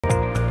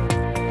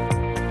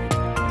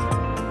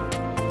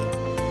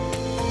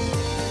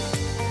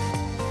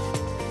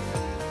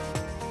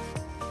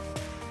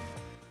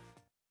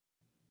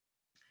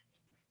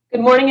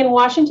Good morning in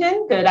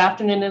Washington, good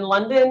afternoon in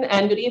London,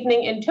 and good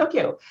evening in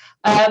Tokyo.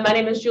 My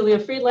name is Julia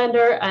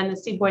Friedlander. I'm the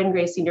Steve Boyd and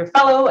Gray Senior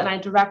Fellow, and I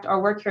direct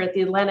our work here at the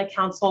Atlantic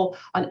Council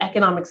on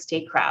Economic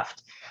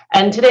Statecraft.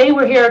 And today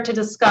we're here to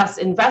discuss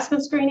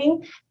investment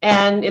screening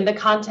and in the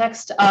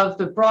context of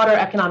the broader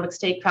economic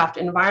statecraft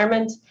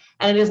environment.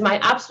 And it is my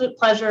absolute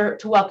pleasure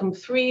to welcome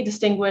three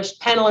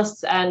distinguished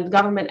panelists and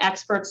government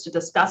experts to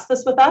discuss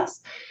this with us.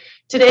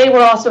 Today,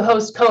 we're also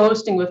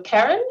co-hosting with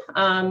Karen,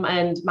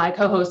 and my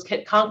co-host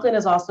Kit Conklin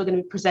is also going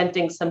to be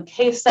presenting some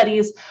case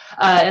studies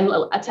and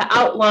to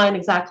outline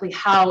exactly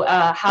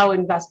how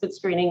investment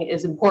screening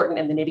is important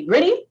in the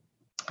nitty-gritty.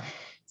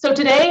 So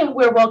today,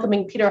 we're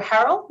welcoming Peter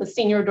Harrell, the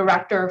Senior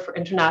Director for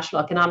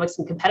International Economics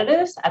and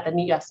Competitiveness at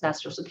the U.S.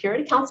 National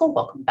Security Council.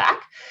 Welcome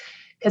back.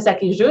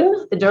 Kazeki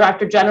Jun, the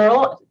Director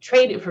General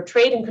for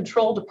Trade and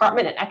Control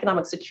Department and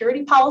Economic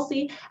Security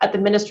Policy at the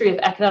Ministry of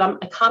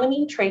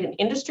Economy, Trade and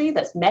Industry,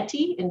 that's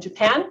METI in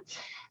Japan.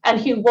 And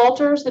Huw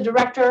Walters, the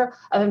Director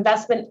of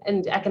Investment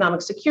and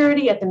Economic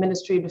Security at the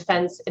Ministry of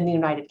Defense in the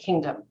United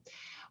Kingdom.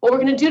 What we're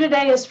going to do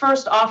today is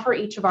first offer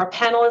each of our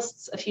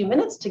panelists a few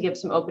minutes to give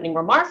some opening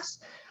remarks.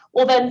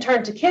 We'll then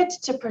turn to Kit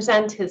to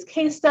present his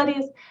case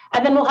studies,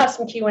 and then we'll have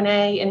some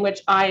Q&A in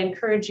which I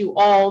encourage you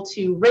all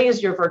to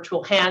raise your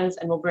virtual hands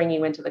and we'll bring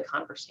you into the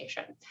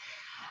conversation.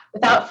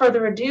 Without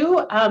further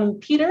ado,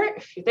 Peter,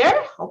 if you're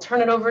there, I'll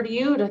turn it over to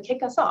you to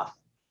kick us off.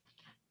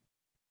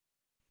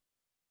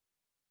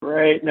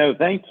 Great. No,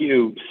 thank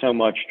you so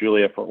much,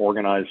 Julia, for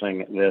organizing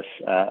this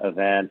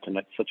event. And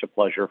it's such a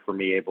pleasure for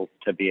me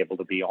to be able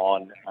to be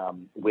on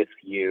with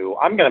you.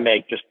 I'm going to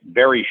make just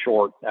very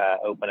short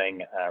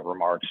opening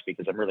remarks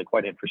because I'm really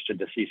quite interested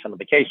to see some of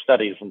the case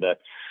studies and to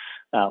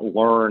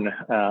learn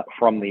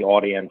from the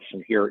audience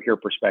and hear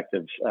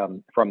perspectives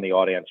from the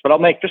audience. But I'll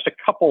make just a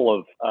couple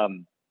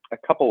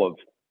of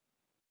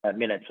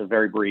minutes of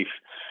very brief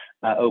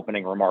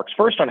opening remarks.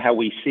 First, on how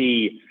we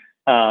see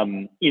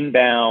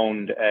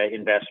inbound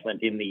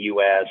investment in the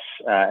U.S.,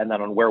 and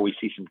then on where we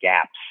see some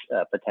gaps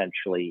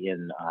potentially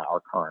in our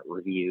current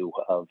review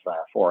of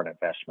foreign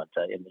investment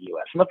in the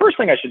U.S. And the first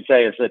thing I should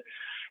say is that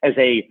as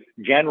a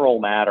general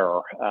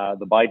matter,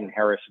 the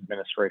Biden-Harris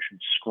administration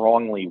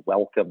strongly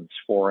welcomes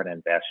foreign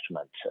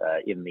investment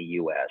in the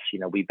U.S. You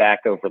know, we back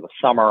over the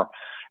summer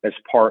as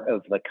part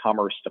of the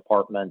Commerce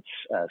Department's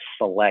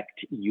Select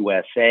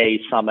USA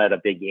Summit,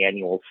 a big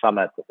annual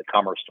summit that the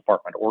Commerce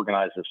Department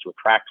organizes to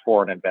attract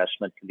foreign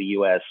investment to the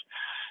U.S.,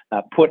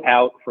 put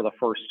out for the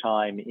first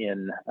time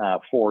in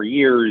 4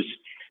 years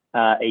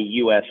a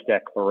U.S.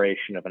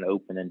 declaration of an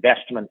open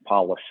investment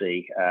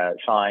policy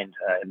signed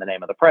in the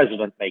name of the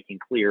president, making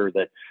clear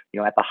that, you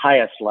know, at the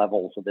highest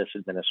levels of this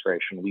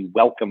administration, we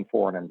welcome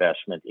foreign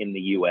investment in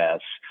the U.S.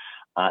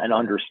 And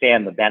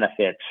understand the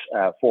benefits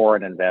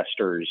foreign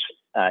investors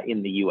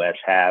in the U.S.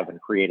 have in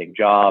creating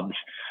jobs,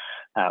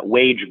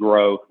 wage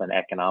growth, and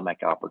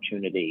economic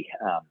opportunity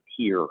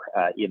here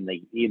in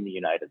the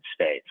United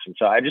States. And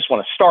so I just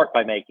want to start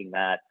by making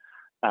that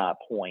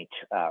point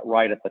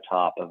right at the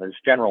top of, as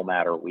general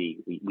matter,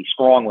 we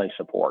strongly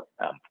support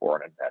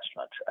foreign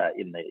investment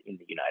in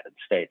the United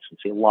States and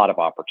see a lot of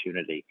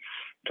opportunity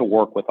to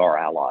work with our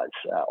allies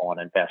on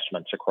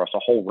investments across a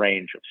whole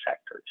range of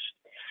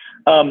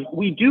sectors.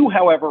 We do,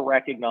 however,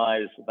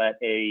 recognize that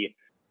a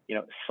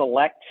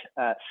select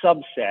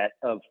subset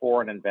of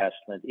foreign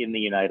investment in the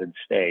United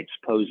States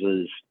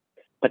poses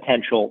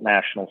potential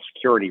national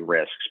security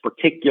risks,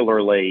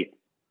 particularly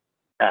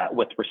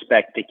with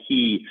respect to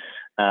key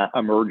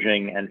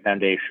emerging and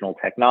foundational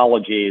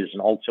technologies,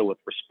 and also with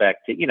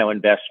respect to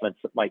investments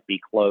that might be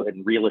close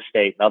in real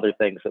estate and other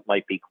things that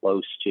might be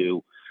close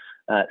to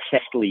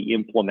successfully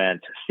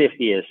implement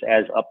CFIUS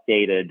as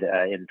updated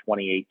in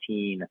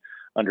 2018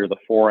 under the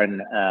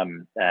Foreign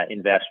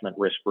Investment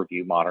Risk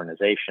Review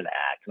Modernization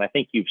Act. And I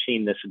think you've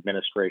seen this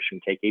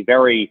administration take a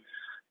very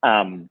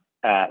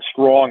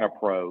strong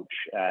approach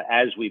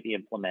as we've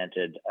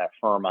implemented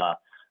FIRMA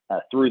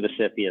through the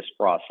CFIUS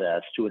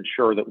process to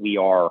ensure that we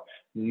are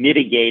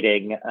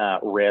mitigating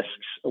risks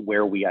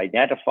where we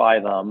identify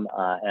them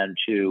and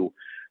to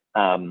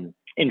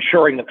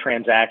ensuring that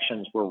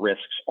transactions where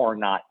risks are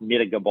not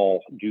mitigable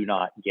do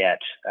not get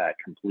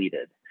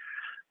completed.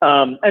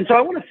 And so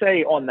I want to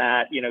say on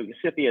that,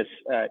 CFIUS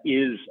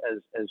is,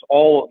 as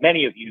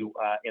many of you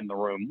in the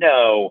room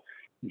know,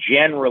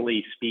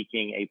 generally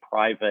speaking, a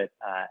private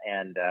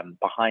and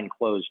behind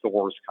closed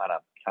doors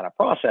kind of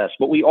process.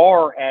 But we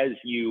are, as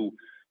you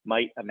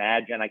might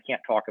imagine, I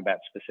can't talk about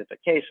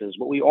specific cases,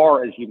 but we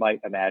are, as you might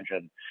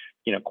imagine,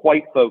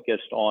 quite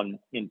focused on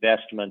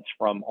investments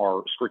from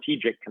our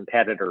strategic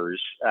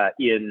competitors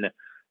in,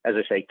 as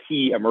I say,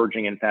 key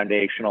emerging and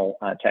foundational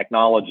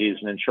technologies,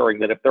 and ensuring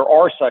that if there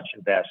are such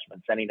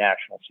investments, any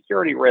national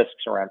security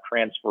risks around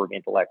transfer of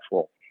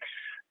intellectual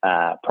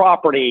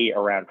property,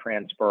 around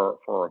transfer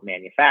for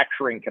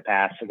manufacturing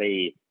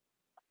capacity,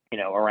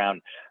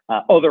 around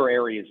other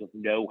areas of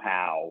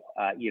know-how,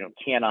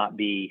 cannot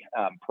be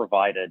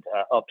provided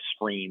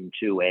upstream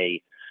to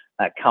a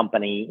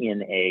company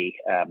in a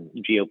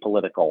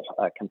geopolitical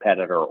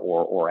competitor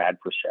or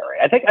adversary.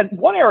 I think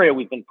one area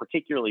we've been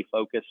particularly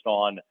focused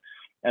on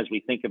as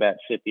we think about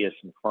CFIUS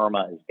and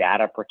FIRMA is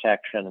data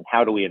protection, and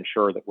how do we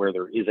ensure that where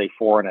there is a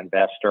foreign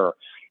investor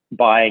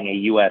buying a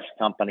U.S.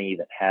 company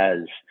that has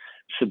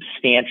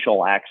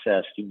substantial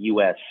access to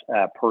U.S.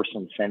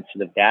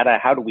 person-sensitive data,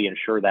 how do we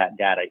ensure that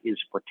data is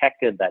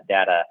protected, that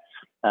data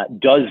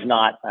does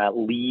not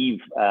leave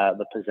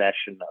the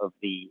possession of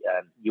the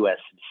U.S.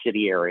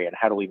 subsidiary, and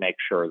how do we make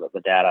sure that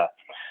the data,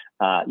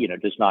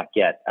 does not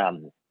get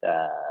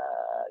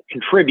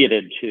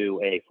contributed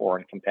to a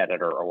foreign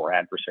competitor or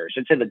adversary.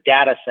 So it's in the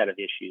data set of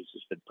issues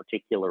has been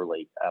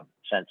particularly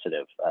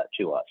sensitive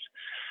to us.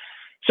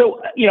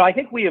 So, I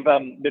think we have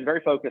been very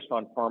focused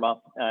on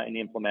FIRMA and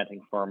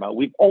implementing FIRMA.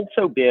 We've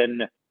also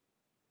been,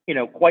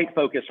 quite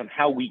focused on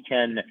how we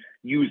can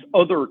use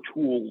other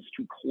tools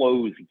to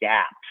close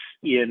gaps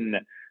in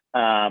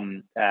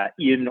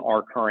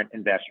our current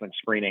investment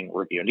screening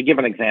review. And to give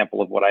an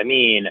example of what I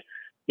mean,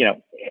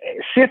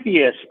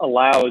 CFIUS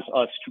allows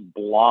us to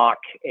block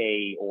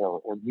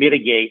or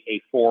mitigate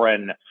a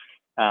foreign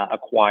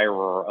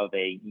acquirer of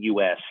a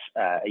U.S.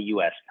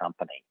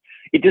 company.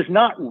 It does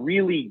not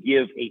really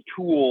give a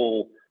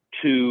tool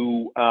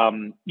to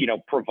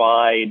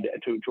provide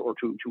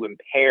to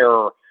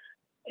impair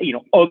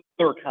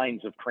other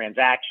kinds of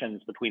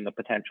transactions between the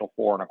potential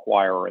foreign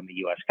acquirer and the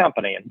U.S.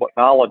 company. And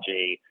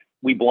technology,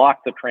 we block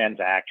the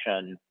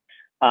transaction.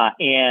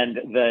 And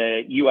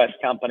the U.S.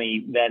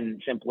 company then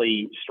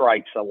simply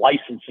strikes a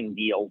licensing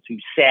deal to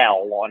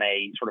sell on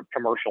a sort of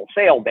commercial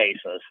sale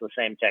basis, the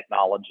same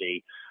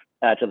technology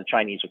to the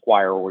Chinese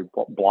acquirer. We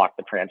block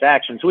the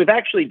transaction. So we've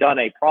actually done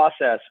a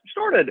process,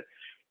 started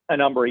a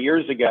number of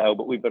years ago,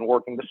 but we've been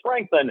working to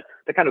strengthen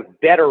to kind of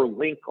better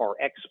link our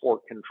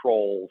export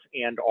controls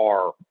and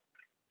our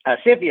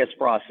CFIUS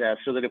process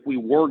so that if we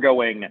were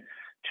going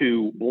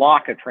to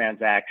block a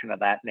transaction of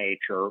that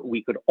nature,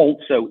 we could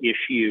also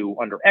issue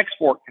under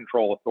export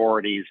control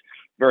authorities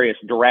various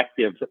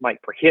directives that might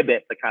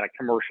prohibit the kind of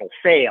commercial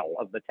sale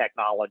of the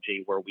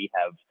technology where we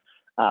have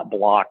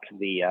blocked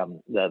the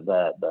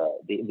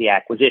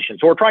acquisition.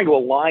 So we're trying to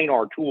align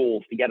our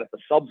tools to get at the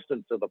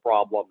substance of the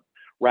problem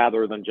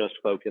rather than just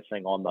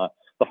focusing on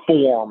the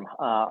form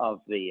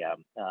of the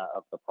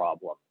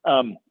problem.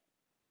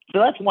 So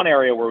that's one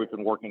area where we've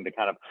been working to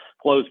kind of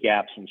close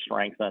gaps and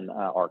strengthen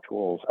our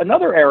tools.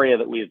 Another area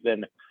that we've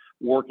been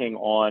working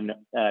on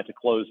to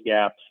close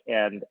gaps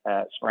and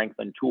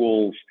strengthen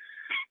tools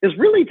is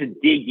really to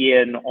dig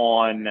in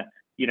on,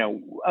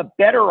 a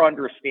better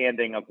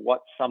understanding of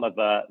what some of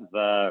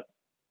the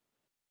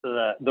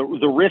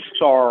risks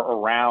are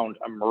around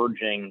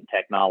emerging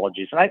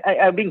technologies. And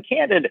I've been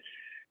candid,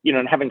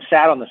 and having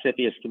sat on the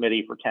CFIUS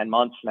committee for 10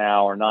 months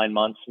now or 9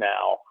 months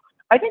now,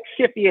 I think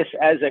CFIUS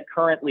as it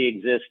currently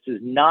exists is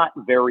not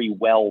very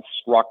well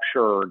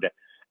structured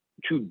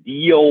to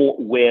deal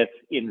with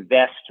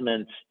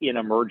investments in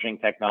emerging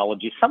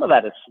technology. Some of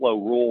that is slow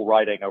rule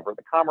writing over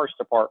the Commerce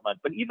Department,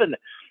 but even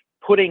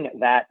putting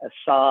that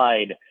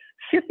aside,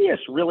 CFIUS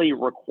really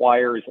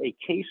requires a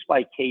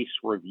case-by-case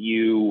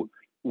review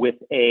with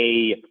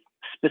a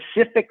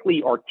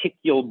specifically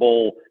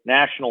articulable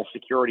national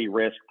security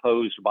risk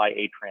posed by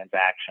a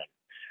transaction.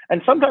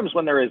 And sometimes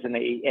when there is an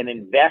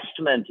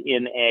investment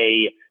in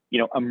a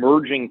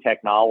emerging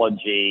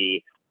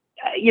technology,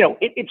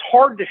 it's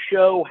hard to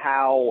show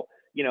how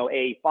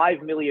a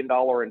 $5 million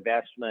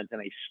investment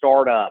in a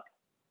startup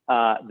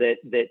that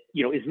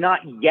is not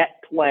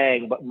yet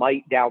playing but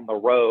might down the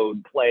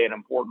road play an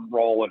important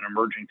role in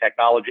emerging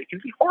technology. It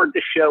can be hard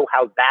to show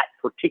how that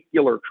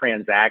particular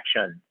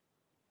transaction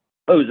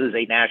poses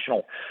a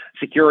national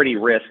security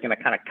risk in a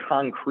kind of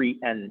concrete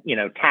and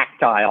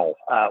tactile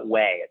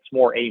way. It's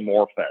more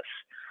amorphous.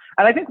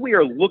 And I think we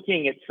are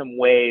looking at some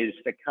ways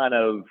to kind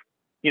of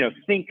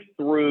think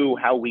through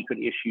how we could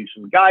issue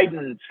some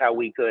guidance, how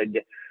we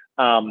could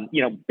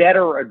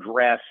better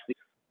address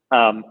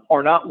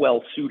are not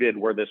well suited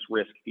where this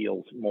risk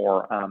feels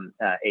more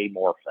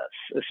amorphous.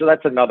 So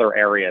that's another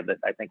area that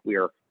I think we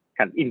are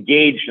kind of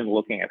engaged in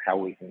looking at how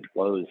we can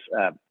close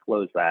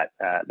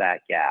that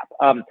gap.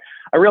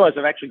 I realize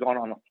I've actually gone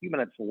on a few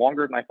minutes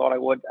longer than I thought I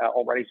would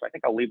already, so I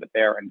think I'll leave it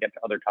there and get to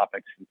other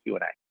topics in Q&A.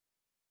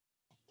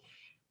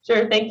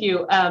 Sure, thank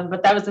you.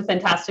 But that was a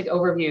fantastic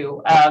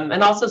overview,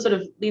 and also sort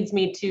of leads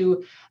me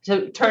to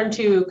turn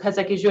to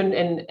Kazeki Jun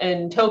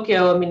in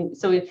Tokyo. I mean,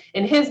 so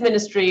in his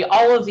ministry,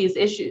 all of these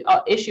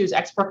issues,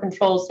 export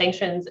control,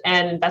 sanctions,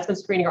 and investment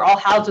screening are all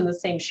housed in the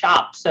same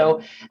shop.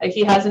 So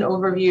he has an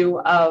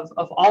overview of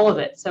all of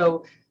it.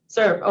 So,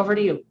 sir, over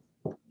to you.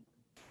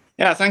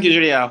 Yeah, thank you,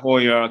 Julia, for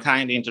your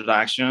kind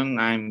introduction.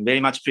 I'm very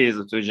much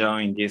pleased to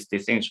join this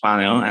distinguished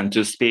panel and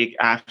to speak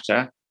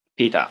after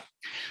Peter.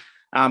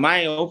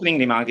 My opening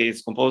remark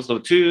is composed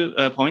of 2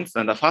 points.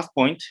 And the first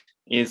point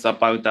is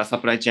about the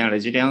supply chain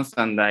resilience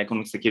and the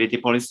economic security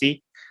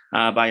policy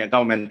by a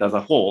government as a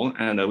whole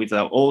and with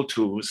all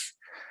tools.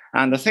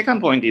 And the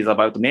second point is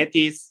about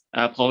METI's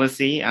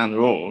policy and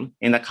role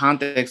in the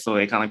context of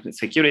economic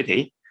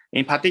security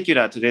In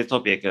particular, today's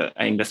topic,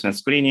 investment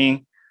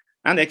screening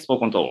and export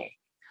control.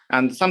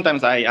 And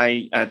sometimes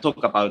I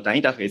talk about the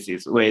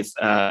interfaces with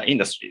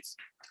industries.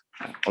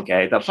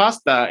 Okay, the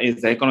first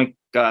is the economic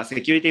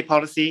security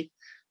policy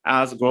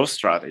as growth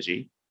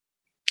strategy.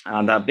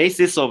 And the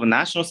basis of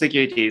national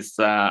security is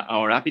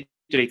rapidly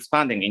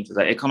expanding into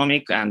the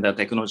economic and the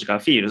technological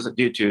fields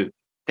due to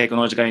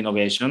technological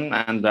innovation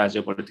and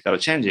geopolitical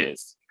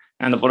changes.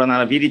 And the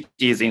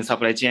vulnerabilities in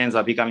supply chains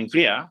are becoming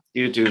clear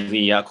due to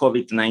the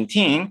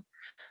COVID-19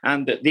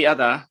 and the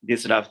other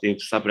disruptive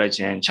supply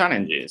chain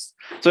challenges.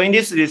 So in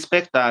this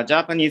respect, the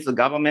Japanese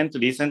government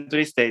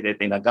recently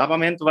stated in the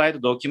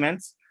government-wide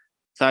documents,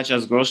 such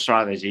as growth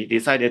strategy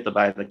decided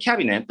by the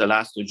cabinet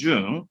last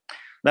June,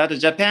 that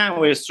Japan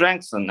will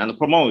strengthen and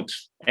promote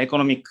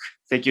economic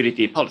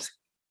security policy.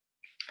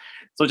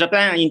 So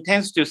Japan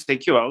intends to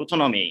secure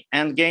autonomy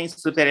and gain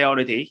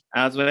superiority,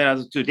 as well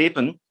as to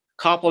deepen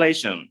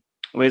cooperation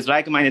with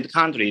like-minded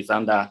countries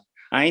under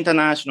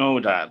international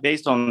order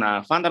based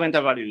on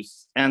fundamental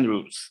values and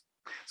rules.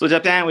 So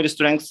Japan will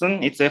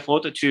strengthen its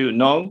effort to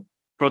know,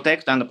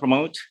 protect, and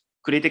promote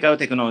critical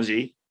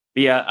technology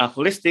via a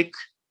holistic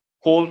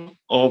whole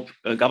of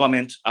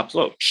government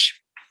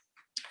approach.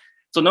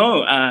 So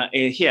now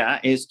here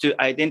is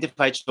to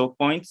identify choke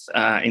points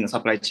in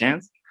supply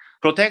chains.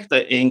 Protect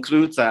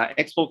includes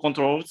export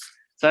controls,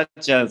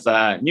 such as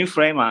new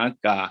framework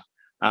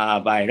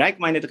by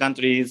like-minded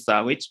countries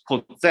which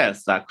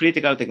possess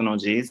critical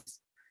technologies,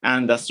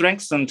 and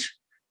strengthened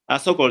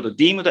so-called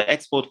deemed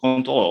export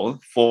control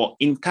for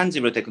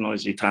intangible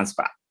technology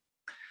transfer.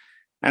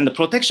 And the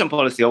protection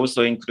policy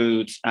also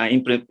includes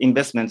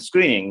investment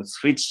screenings,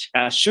 which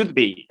should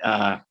be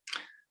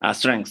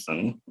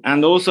strengthened.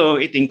 And also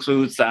it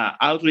includes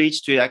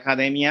outreach to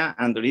academia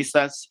and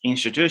research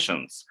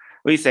institutions.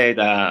 We say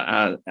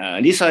the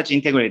research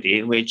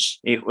integrity,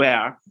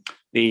 where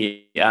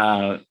the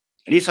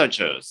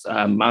researchers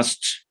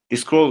must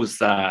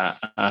disclose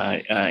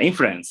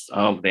influence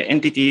of the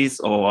entities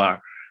or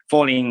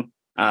foreign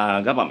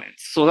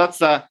governments. So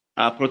that's a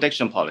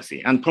protection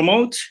policy. And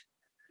promote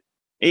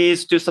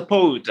is to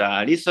support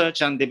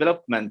research and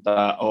development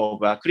of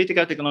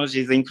critical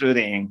technologies,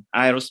 including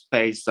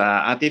aerospace,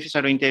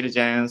 artificial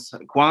intelligence,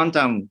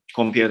 quantum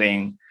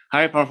computing,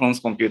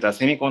 high-performance computer,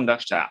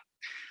 semiconductor,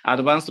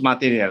 advanced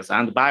materials,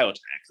 and biotech.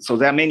 So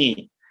there are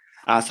many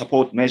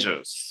support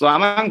measures. So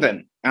among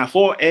them,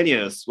 4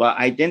 areas were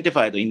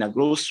identified in the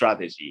growth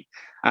strategy,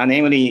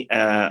 namely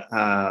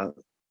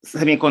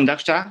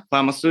semiconductor,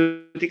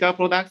 pharmaceutical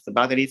products,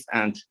 batteries,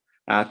 and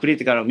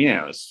critical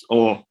minerals,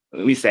 or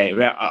we say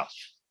rare earth.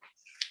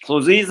 So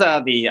these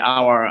are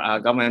our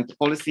government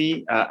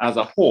policy as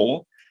a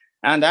whole.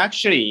 And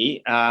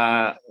actually,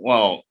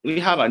 we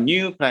have a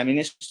new Prime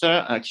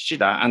Minister,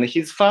 Kishida, and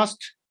his first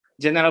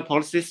general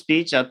policy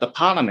speech at the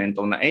Parliament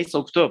on the 8th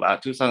October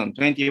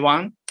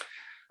 2021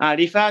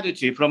 referred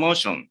to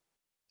promotion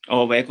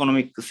of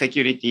economic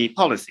security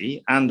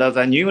policy under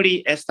the newly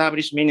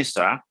established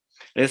minister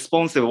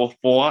responsible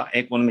for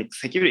economic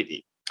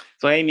security.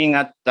 So aiming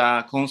at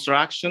the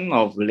construction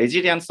of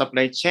resilient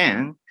supply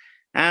chain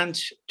and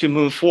to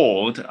move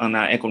forward on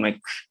an economic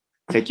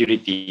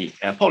security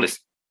policy.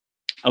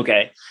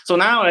 Okay, so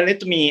now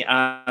let me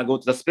go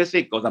to the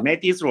specific of the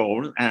METI's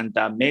role and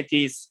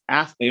METI's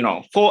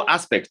 4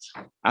 aspects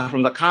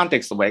from the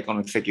context of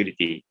economic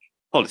security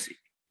policy.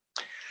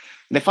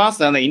 The first,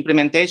 the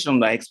implementation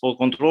of the export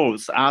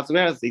controls, as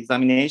well as the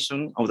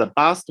examination of the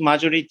vast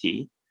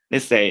majority,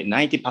 let's say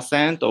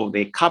 90% of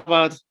the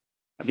covered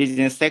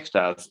business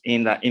sectors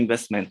in the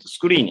investment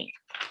screening.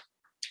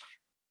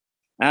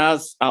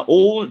 As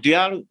all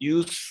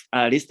dual-use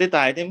listed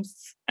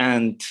items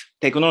and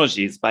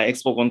technologies by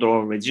export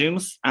control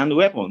regimes and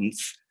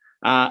weapons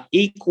are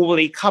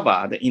equally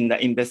covered in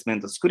the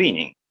investment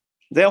screening.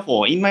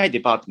 Therefore, in my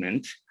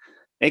department,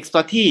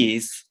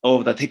 expertise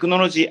of the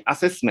Technology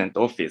Assessment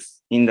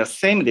Office in the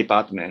same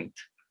department,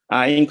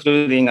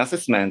 including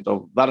assessment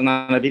of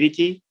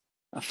vulnerability,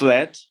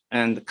 threat,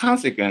 and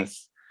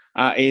consequence,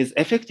 is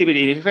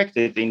effectively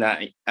reflected in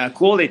the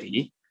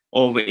quality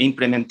of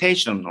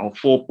implementation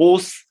for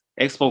both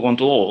export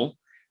control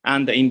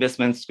and the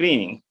investment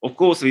screening, of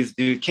course, with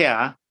due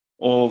care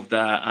of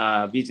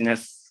the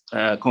business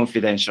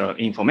confidential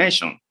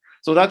information.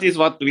 So that is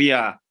what we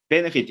are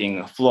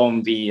benefiting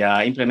from the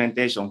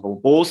implementation for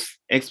both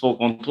export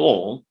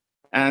control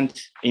and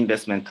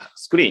investment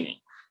screening.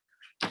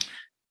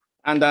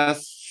 And the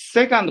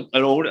second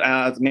role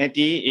as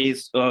METI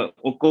is,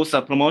 of course,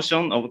 a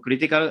promotion of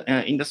critical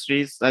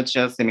industries such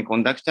as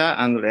semiconductor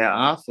and rare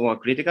earth or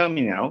critical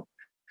mineral.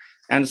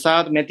 And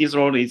third, METI's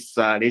role is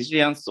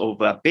resilience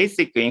of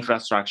basic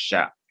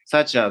infrastructure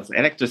such as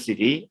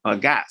electricity or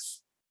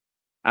gas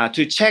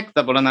to check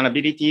the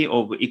vulnerability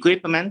of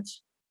equipment,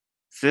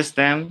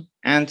 system,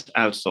 and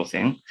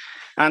outsourcing.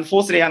 And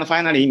fourthly and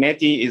finally,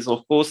 METI is,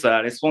 of course,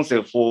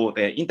 responsible for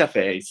the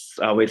interface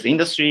with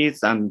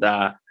industries and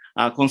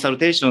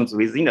consultations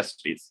with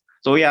industries.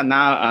 So we are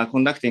now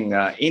conducting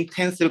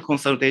intensive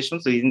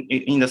consultations with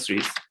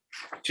industries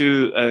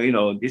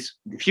to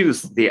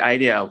diffuse the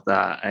idea of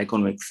the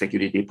economic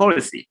security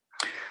policy.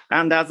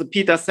 And as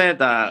Peter said,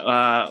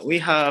 we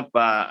have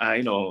a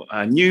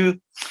new,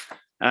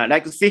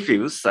 like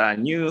CFIUS, a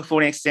new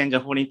Foreign Exchange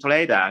and Foreign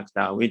Trade Act,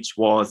 which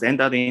was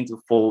entered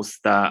into force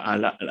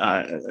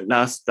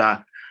last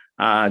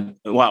 1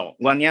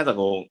 year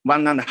ago,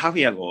 1.5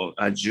 years ago,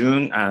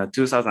 June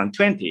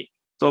 2020.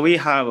 So we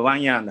have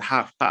 1 year and a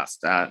half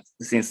passed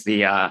since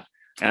the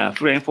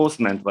full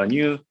enforcement of a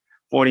new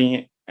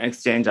Foreign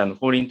Exchange and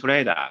Foreign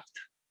Trade Act.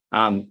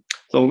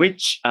 So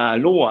which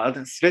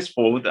lowered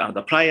threshold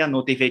the prior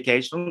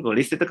notification to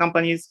listed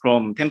companies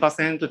from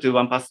 10% to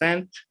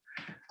 1%.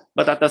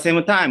 But at the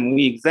same time,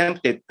 we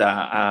exempted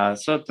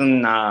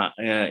certain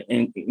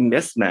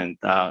investment,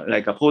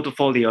 like a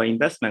portfolio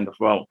investment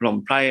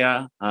from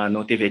prior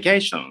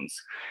notifications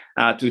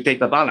to take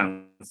the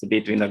balance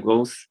between the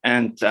growth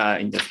and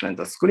investment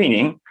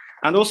screening.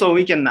 And also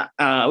we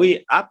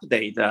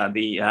update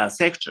the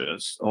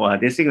sectors or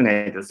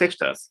designated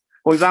sectors.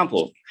 For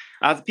example,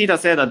 as Peter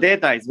said, the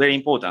data is very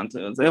important.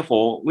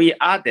 Therefore, we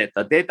added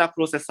the data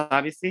process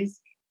services,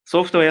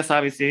 software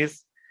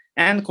services,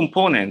 and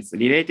components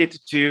related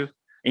to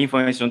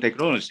information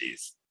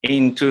technologies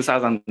in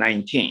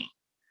 2019.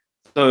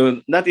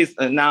 So that is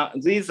now,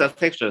 these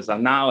sectors are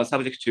now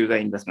subject to the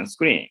investment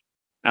screening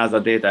as the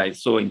data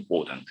is so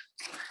important.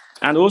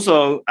 And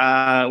also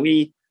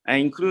we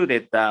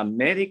included the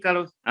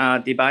medical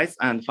device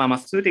and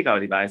pharmaceutical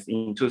device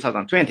in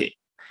 2020.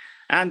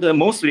 And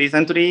most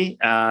recently,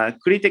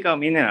 critical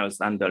minerals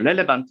and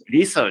relevant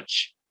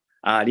research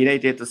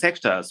related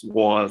sectors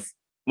were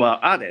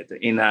added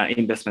in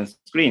investment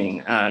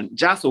screening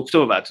just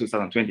October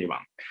 2021.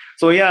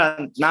 So we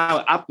are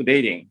now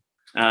updating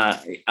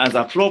as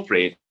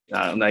appropriate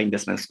the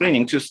investment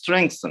screening to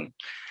strengthen,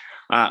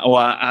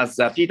 or as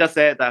Peter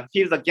said,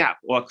 fill the gap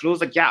or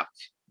close the gap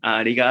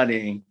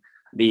regarding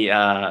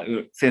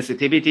the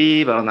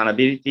sensitivity,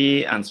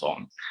 vulnerability, and so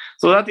on.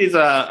 So that is,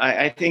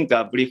 I think,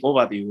 a brief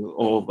overview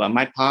of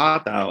my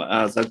part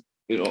as a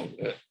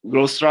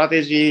growth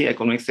strategy,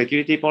 economic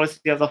security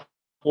policy as a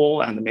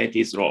whole, and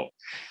METI's role.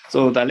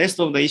 So the rest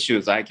of the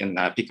issues I can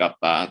pick up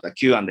the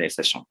Q&A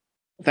session.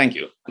 Thank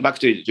you. Back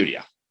to you,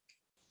 Julia.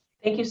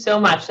 Thank you so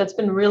much. That's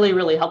been really,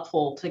 really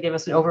helpful to give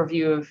us an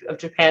overview of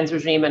Japan's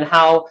regime and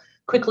how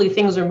quickly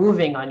things are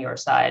moving on your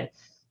side.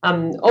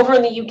 Over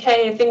in the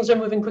UK, things are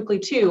moving quickly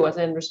too. As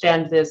I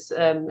understand, this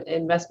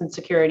investment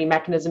security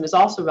mechanism is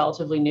also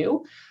relatively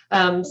new.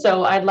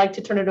 So I'd like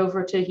to turn it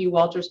over to Huw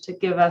Walters to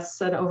give us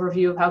an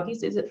overview of how he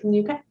sees it from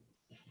the UK.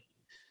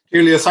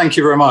 Julia, thank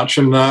you very much.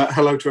 And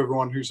hello to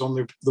everyone who's on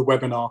the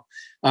webinar.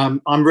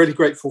 I'm really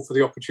grateful for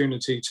the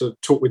opportunity to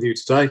talk with you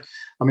today.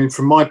 I mean,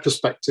 from my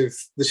perspective,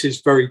 this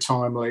is very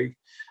timely.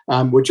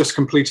 We're just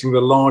completing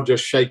the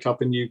largest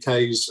shake-up in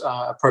UK's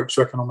approach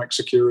to economic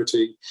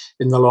security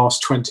in the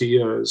last 20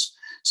 years.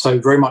 So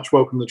very much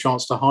welcome the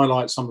chance to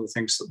highlight some of the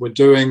things that we're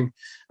doing,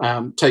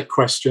 take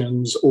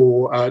questions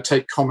or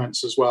take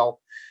comments as well.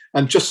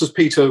 And just as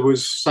Peter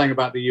was saying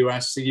about the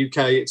US, the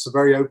UK, it's a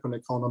very open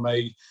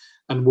economy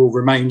and will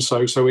remain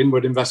so. So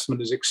inward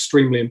investment is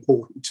extremely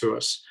important to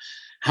us.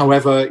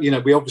 However,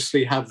 we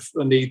obviously have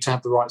a need to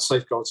have the right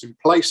safeguards in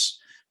place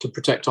to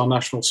protect our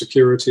national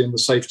security and the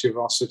safety of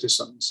our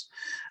citizens.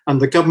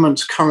 And the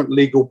government's current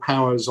legal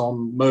powers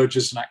on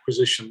mergers and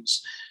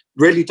acquisitions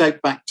really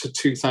date back to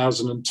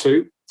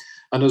 2002.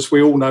 And as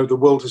we all know, the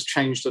world has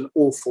changed an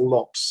awful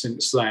lot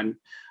since then.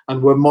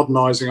 And we're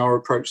modernising our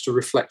approach to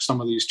reflect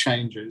some of these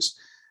changes.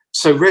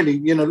 So really,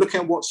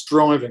 looking at what's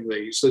driving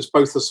these, there's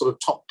both a sort of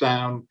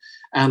top-down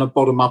and a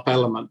bottom-up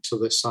element to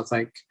this, I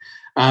think.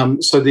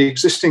 So the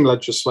existing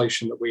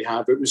legislation that we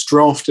have, it was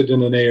drafted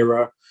in an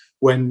era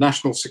when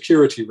national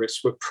security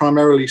risks were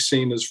primarily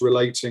seen as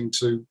relating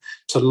to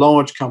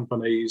large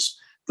companies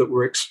that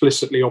were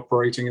explicitly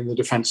operating in the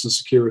defence and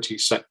security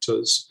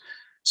sectors.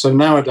 So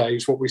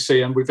nowadays, what we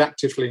see, and we've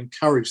actively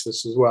encouraged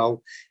this as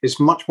well, is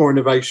much more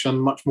innovation,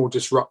 much more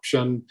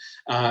disruption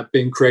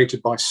being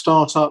created by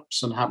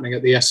startups and happening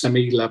at the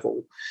SME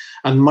level,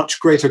 and much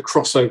greater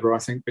crossover, I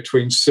think,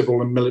 between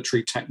civil and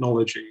military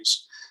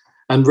technologies.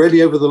 And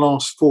really over the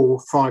last 4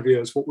 or 5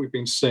 years, what we've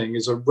been seeing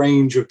is a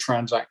range of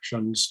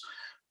transactions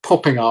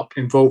popping up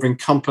involving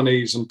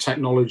companies and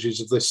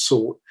technologies of this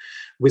sort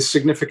with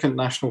significant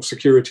national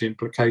security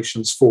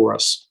implications for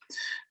us.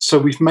 So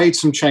we've made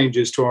some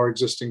changes to our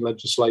existing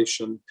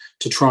legislation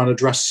to try and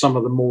address some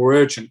of the more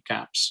urgent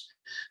gaps.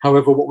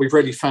 However, what we've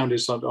really found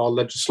is that our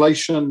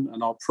legislation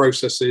and our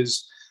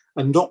processes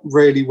are not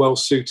really well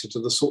suited to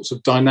the sorts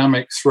of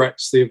dynamic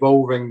threats, the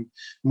evolving,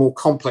 more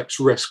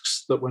complex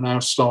risks that we're now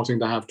starting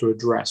to have to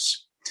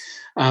address.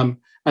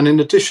 And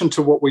in addition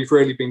to what we've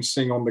really been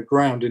seeing on the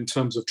ground in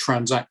terms of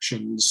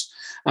transactions,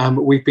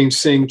 we've been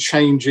seeing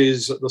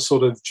changes at the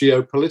sort of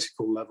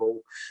geopolitical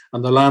level,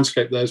 and the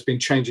landscape there has been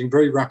changing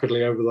very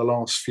rapidly over the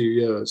last few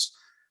years.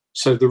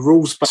 So the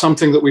rules,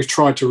 something that we've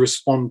tried to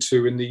respond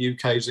to in the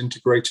UK's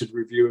integrated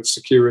review of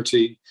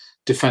security,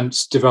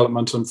 defence,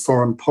 development and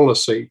foreign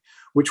policy,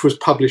 which was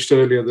published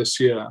earlier this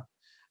year.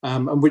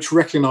 and which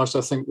recognised,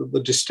 I think, that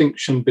the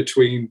distinction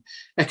between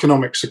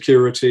economic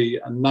security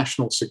and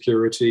national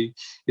security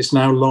is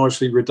now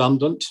largely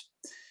redundant.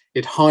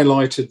 It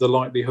highlighted the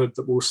likelihood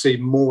that we'll see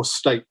more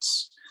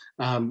states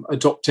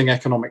adopting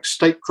economic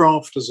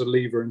statecraft as a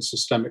lever in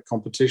systemic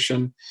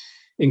competition,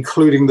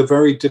 including the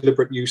very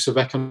deliberate use of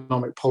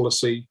economic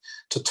policy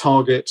to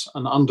target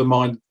and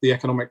undermine the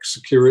economic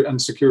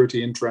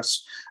security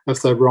interests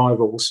of their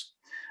rivals.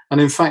 And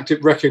in fact,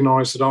 it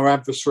recognised that our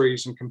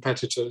adversaries and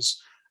competitors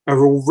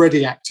are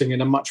already acting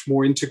in a much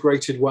more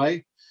integrated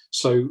way.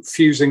 So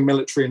fusing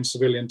military and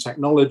civilian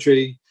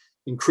technology,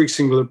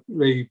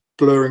 increasingly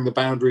blurring the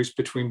boundaries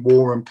between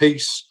war and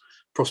peace,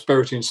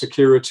 prosperity and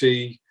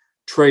security,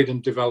 trade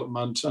and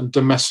development, and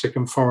domestic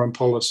and foreign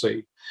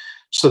policy.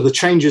 So the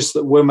changes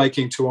that we're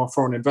making to our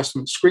foreign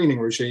investment screening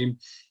regime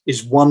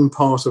is one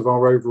part of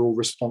our overall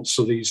response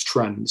to these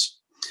trends.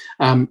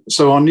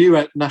 So our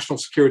new National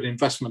Security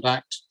Investment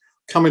Act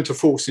come into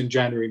force in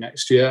January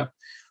next year,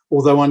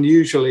 although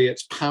unusually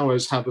its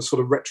powers have a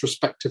sort of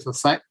retrospective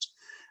effect.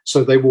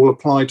 So they will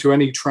apply to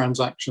any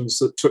transactions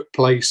that took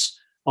place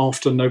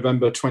after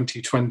November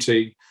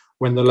 2020,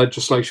 when the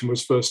legislation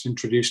was first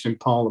introduced in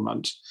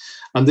Parliament.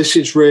 And this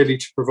is really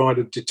to provide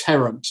a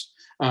deterrent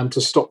and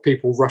to stop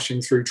people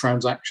rushing through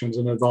transactions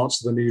in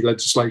advance of the new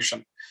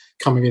legislation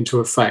coming into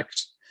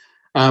effect.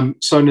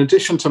 So in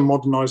addition to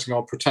modernising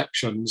our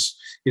protections,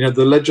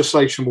 the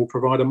legislation will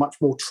provide a much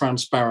more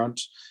transparent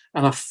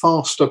and a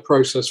faster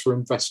process for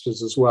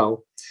investors as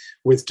well,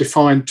 with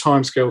defined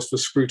timescales for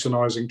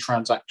scrutinising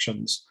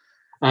transactions.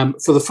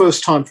 For the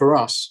first time for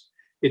us,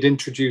 it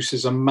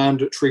introduces a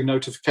mandatory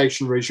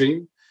notification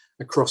regime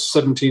across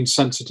 17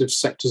 sensitive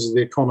sectors of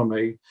the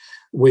economy,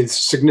 with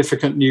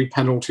significant new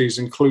penalties,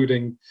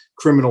 including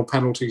criminal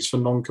penalties for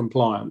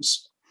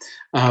non-compliance.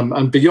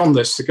 And beyond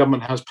this, the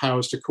government has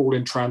powers to call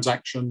in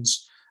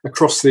transactions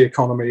across the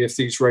economy if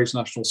these raise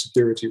national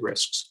security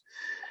risks.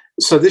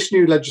 So this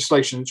new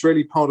legislation is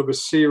really part of a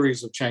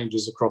series of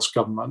changes across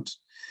government.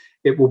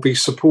 It will be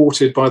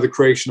supported by the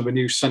creation of a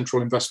new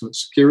Central Investment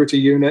Security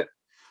Unit,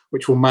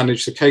 which will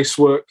manage the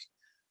casework,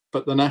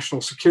 but the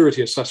national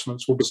security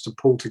assessments will be to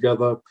pull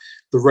together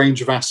the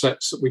range of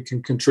assets that we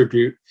can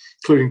contribute,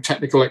 including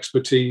technical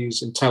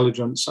expertise,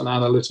 intelligence, and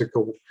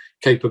analytical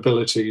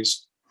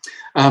capabilities.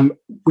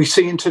 We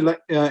see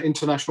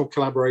international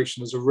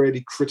collaboration as a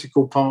really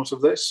critical part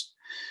of this.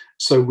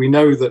 So we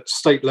know that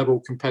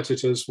state-level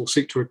competitors will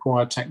seek to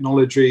acquire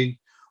technology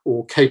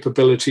or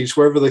capabilities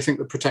wherever they think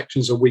the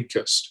protections are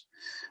weakest.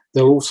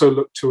 They'll also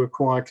look to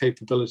acquire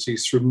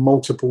capabilities through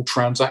multiple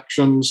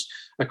transactions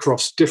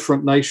across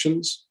different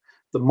nations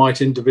that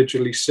might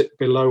individually sit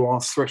below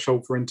our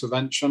threshold for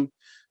intervention,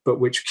 but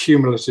which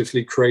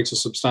cumulatively create a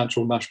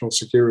substantial national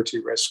security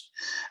risk.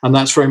 And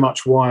that's very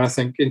much why I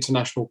think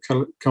international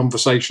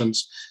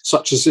conversations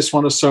such as this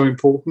one are so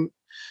important.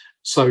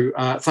 So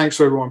thanks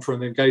to everyone for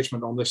the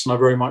engagement on this, and I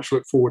very much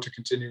look forward to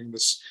continuing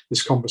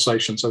this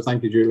conversation. So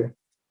thank you, Julia.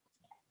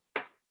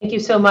 Thank you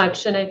so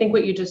much. And I think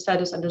what you just said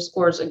just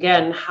underscores,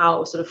 again,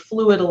 how sort of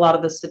fluid a lot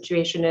of the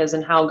situation is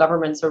and how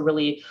governments are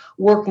really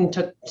working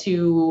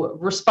to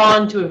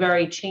respond to a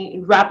very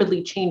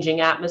rapidly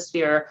changing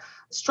atmosphere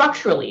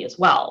structurally as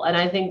well. And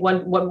I think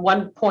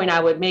one point I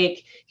would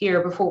make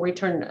here before we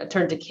turn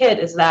to Kit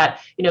is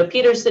that,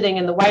 Peter's sitting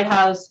in the White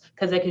House,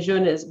 Kazeki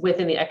Jun is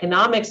within the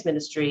economics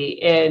ministry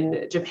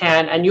in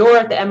Japan, and you're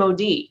at the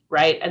MOD,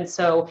 right? And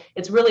so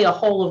it's really a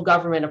whole of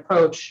government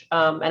approach.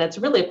 And it's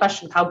really a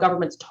question of how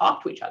governments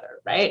talk to each other,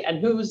 right? And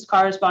who's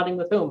corresponding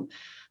with whom.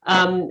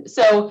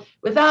 So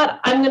with that,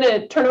 I'm going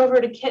to turn over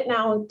to Kit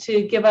now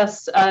to give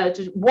us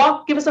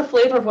a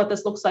flavor of what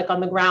this looks like on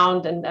the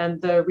ground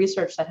and the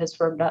research that his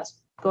firm does.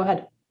 Go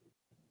ahead.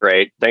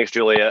 Great. Thanks,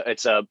 Julia.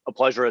 It's a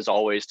pleasure as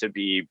always to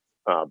be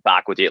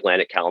back with the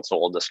Atlantic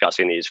Council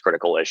discussing these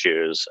critical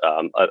issues.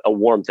 A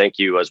warm thank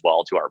you as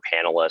well to our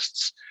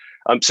panelists.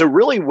 So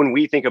really, when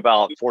we think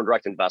about foreign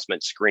direct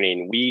investment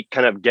screening, we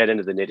kind of get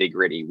into the nitty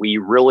gritty. We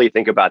really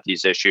think about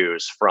these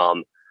issues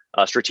from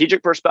a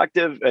strategic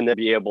perspective and then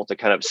be able to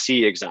kind of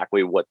see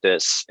exactly what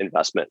this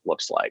investment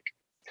looks like.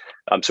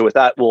 So with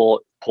that, we'll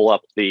pull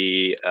up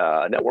the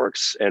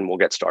networks and we'll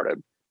get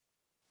started.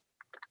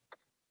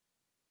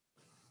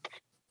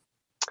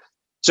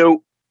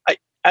 So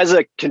as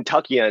a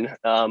Kentuckian,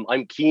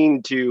 I'm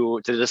keen to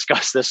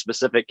discuss this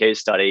specific case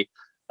study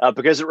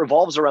because it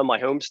revolves around my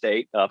home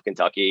state of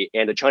Kentucky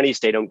and a Chinese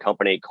state-owned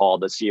company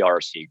called the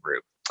CRC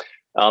Group.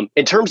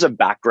 In terms of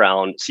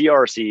background,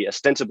 CRC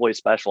ostensibly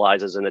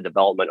specializes in the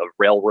development of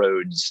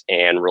railroads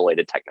and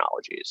related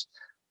technologies.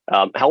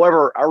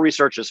 However, our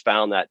research has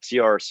found that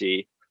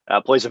CRC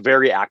plays a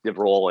very active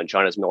role in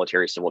China's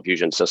military civil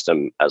fusion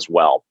system as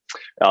well.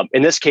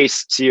 In this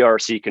case,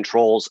 CRC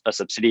controls a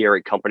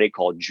subsidiary company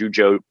called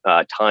Zhuzhou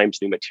Times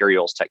New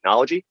Materials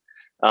Technology.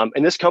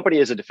 And this company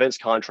is a defense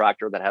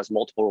contractor that has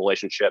multiple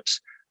relationships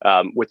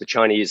with the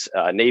Chinese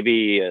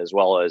Navy as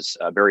well as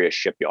various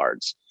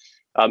shipyards.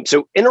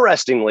 So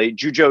interestingly,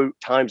 Zhuzhou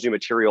Times New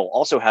Material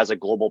also has a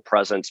global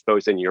presence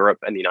both in Europe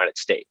and the United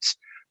States,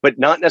 but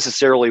not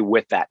necessarily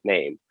with that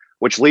name.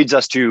 which leads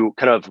us to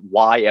kind of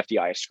why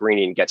FDI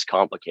screening gets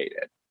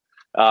complicated.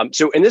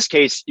 So in this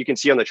case, you can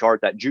see on the chart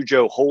that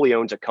Zhuzhou wholly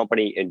owns a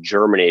company in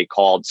Germany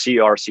called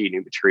CRC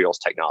New Materials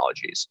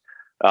Technologies.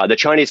 The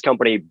Chinese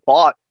company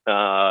bought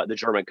the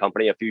German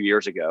company a few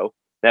years ago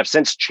and have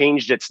since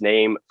changed its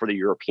name for the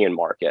European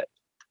market.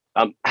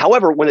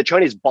 However, when the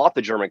Chinese bought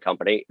the German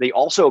company, they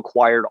also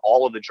acquired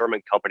all of the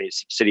German company's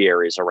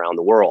subsidiaries around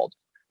the world,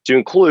 to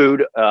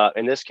include,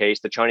 in this case,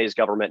 the Chinese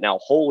government now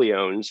wholly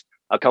owns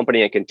a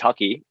company in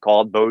Kentucky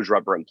called Bose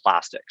Rubber and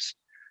Plastics.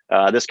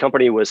 This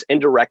company was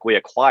indirectly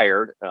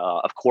acquired,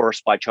 of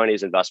course, by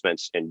Chinese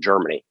investments in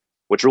Germany,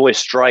 which really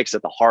strikes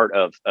at the heart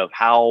of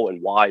how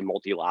and why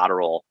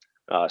multilateral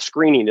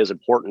screening is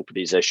important for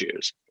these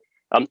issues.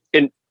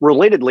 And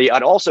relatedly,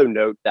 I'd also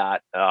note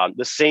that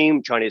the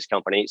same Chinese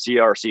company,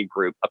 CRC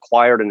Group,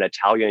 acquired an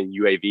Italian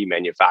UAV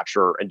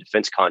manufacturer and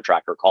defense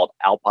contractor called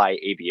Alpi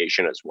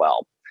Aviation as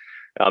well.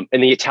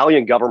 And the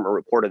Italian government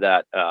reported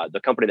that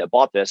the company that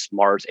bought this,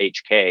 Mars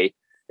HK,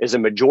 is a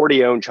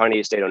majority-owned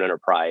Chinese state-owned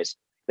enterprise.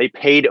 They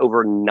paid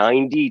over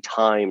 90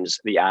 times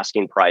the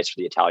asking price for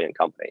the Italian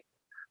company.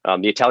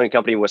 The Italian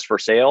company was for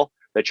sale.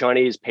 The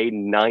Chinese paid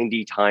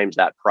 90 times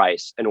that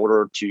price in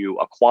order to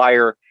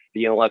acquire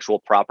the intellectual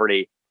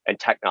property and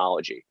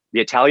technology. The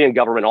Italian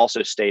government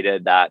also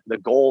stated that the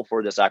goal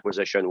for this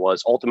acquisition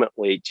was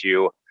ultimately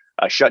to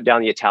shut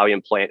down the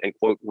Italian plant and,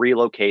 quote,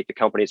 relocate the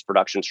company's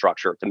production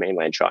structure to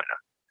mainland China,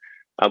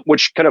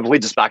 which kind of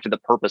leads us back to the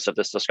purpose of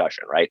this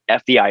discussion, right?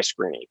 FDI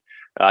screening.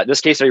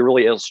 This case study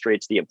really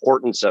illustrates the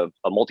importance of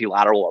a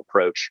multilateral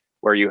approach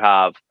where you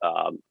have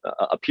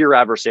a peer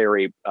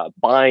adversary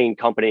buying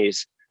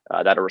companies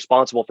that are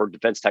responsible for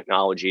defense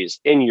technologies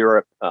in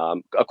Europe,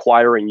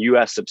 acquiring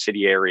US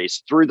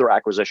subsidiaries through their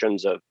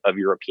acquisitions of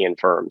European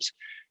firms.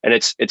 And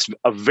it's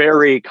a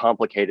very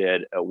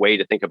complicated way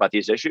to think about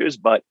these issues.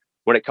 But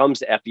when it comes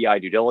to FDI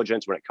due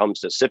diligence, when it comes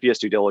to CFIUS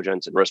due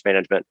diligence and risk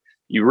management,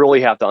 you really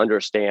have to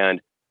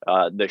understand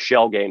the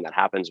shell game that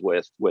happens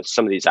with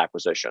some of these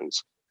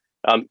acquisitions.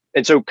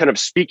 And so kind of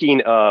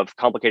speaking of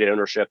complicated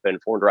ownership and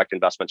foreign direct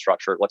investment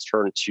structure, let's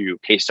turn to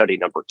case study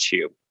number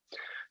 2.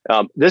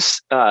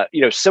 This,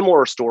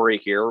 similar story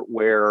here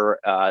where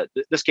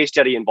this case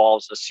study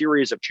involves a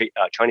series of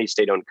Chinese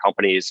state-owned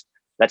companies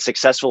that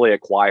successfully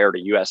acquired a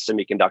US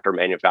semiconductor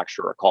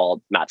manufacturer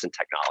called Matson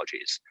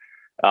Technologies.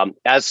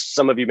 As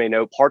some of you may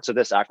know, parts of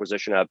this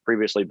acquisition have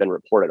previously been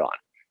reported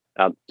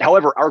on.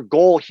 However, our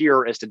goal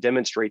here is to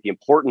demonstrate the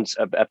importance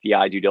of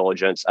FDI due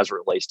diligence as it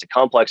relates to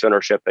complex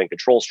ownership and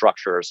control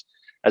structures,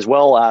 as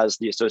well as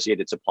the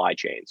associated supply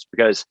chains.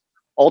 Because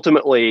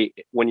ultimately,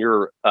 when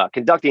you're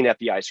conducting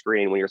FDI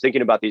screening, when you're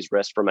thinking about these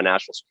risks from a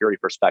national security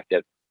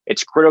perspective,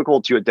 it's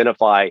critical to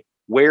identify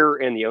where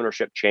in the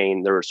ownership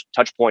chain there's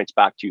touch points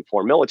back to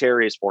foreign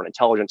militaries, foreign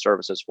intelligence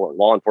services, foreign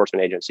law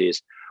enforcement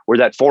agencies, where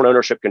that foreign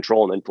ownership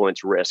control and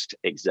influence risk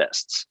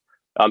exists.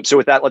 So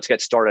with that, let's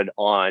get started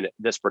on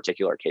this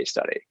particular case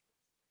study.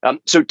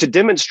 So to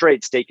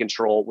demonstrate state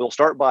control, we'll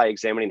start by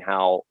examining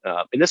how,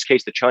 in this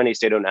case, the Chinese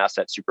State-Owned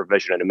Asset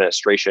Supervision and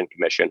Administration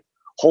Commission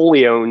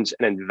wholly owns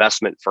an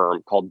investment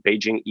firm called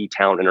Beijing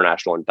E-Town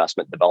International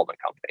Investment Development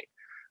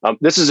Company.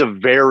 This is a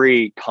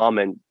very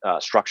common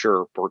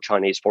structure for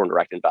Chinese foreign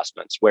direct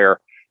investments, where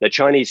the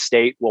Chinese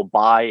state will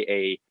buy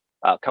a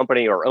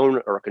company or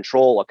own or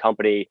control a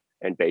company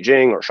in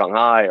Beijing or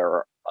Shanghai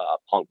or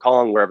Hong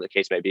Kong, wherever the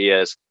case may be,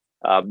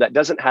 that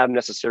doesn't have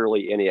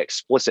necessarily any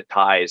explicit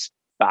ties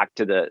back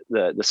to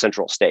the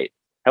central state.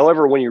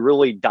 However, when you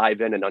really dive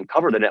in and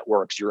uncover the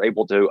networks, you're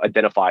able to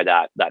identify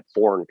that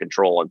foreign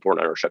control and foreign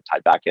ownership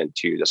tied back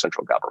into the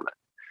central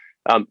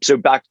government. So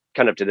back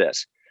kind of to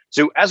this.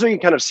 So as we can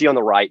kind of see on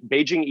the right,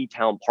 Beijing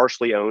E-Town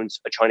partially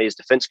owns a Chinese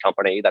defense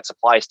company that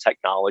supplies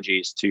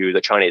technologies to the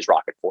Chinese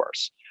rocket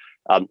force.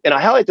 And I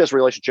highlight this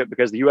relationship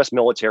because the US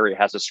military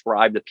has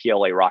described the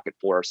PLA rocket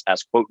force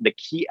as, quote, the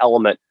key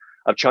element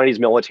of Chinese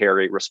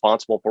military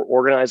responsible for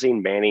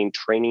organizing, manning,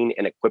 training,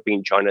 and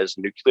equipping China's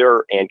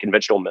nuclear and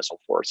conventional missile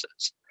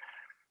forces.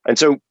 And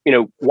so,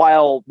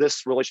 while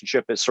this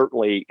relationship is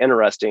certainly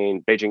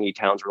interesting, Beijing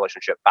E-Town's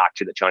relationship back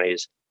to the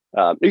Chinese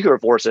nuclear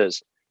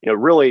forces,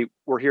 really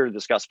we're here to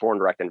discuss foreign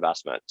direct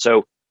investment.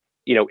 So,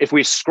 if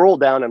we scroll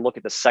down and look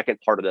at the second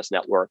part of this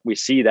network, we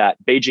see that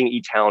Beijing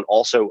E-Town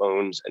also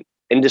owns an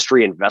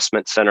industry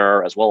investment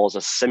center as well as a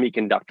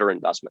semiconductor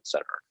investment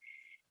center.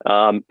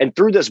 And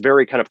through this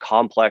very kind of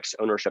complex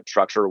ownership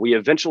structure, we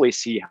eventually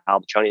see how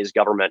the Chinese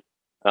government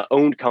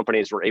owned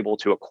companies were able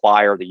to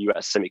acquire the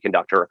US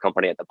semiconductor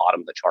company at the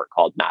bottom of the chart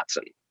called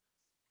Matson.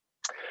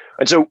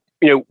 And so,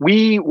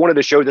 we wanted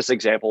to show this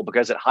example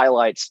because it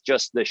highlights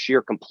just the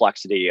sheer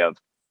complexity of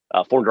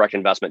foreign direct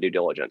investment due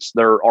diligence.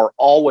 There are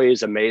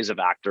always a maze of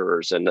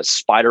actors and the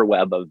spider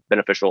web of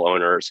beneficial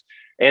owners.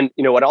 And,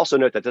 I'd also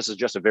note that this is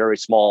just a very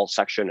small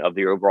section of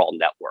the overall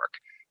network.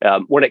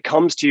 When it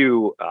comes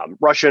to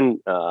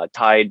Russian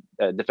tied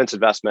defense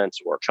investments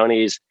or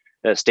Chinese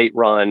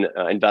state-run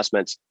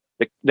investments,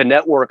 the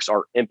networks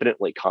are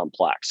infinitely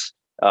complex.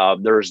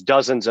 There's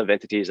dozens of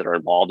entities that are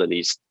involved in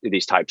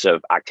these types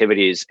of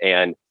activities,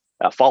 and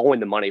following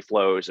the money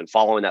flows and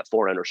following that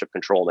foreign ownership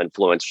control and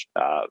influence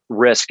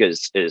risk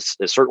is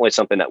certainly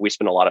something that we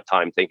spend a lot of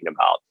time thinking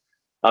about.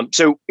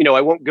 So,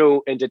 I won't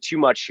go into too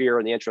much here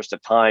in the interest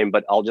of time,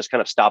 but I'll just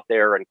kind of stop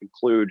there and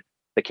conclude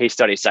the case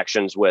study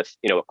sections with,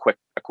 a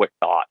quick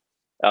thought.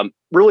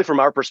 Really, from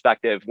our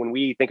perspective, when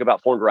we think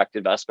about foreign direct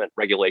investment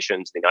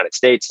regulations in the United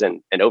States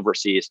and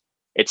overseas,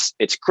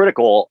 it's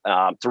critical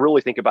to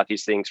really think about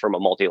these things from a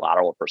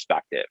multilateral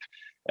perspective.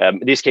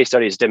 These case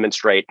studies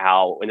demonstrate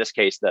how, in this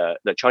case, the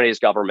Chinese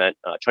government,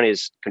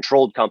 Chinese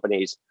controlled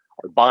companies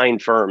are buying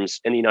firms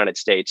in the United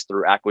States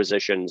through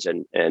acquisitions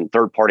and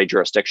third-party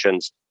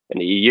jurisdictions in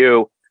the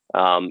EU,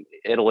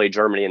 Italy,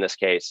 Germany in this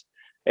case.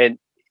 And,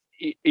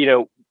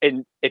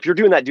 and if you're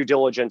doing that due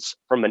diligence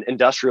from an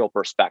industrial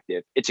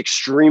perspective, it's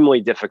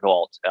extremely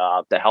difficult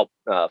to help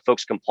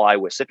folks comply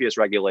with CFIUS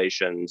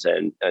regulations.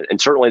 And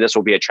certainly this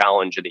will be a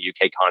challenge in the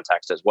UK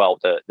context as well,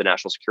 the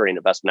National Security and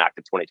Investment Act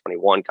of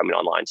 2021 coming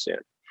online soon.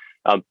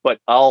 But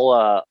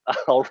I'll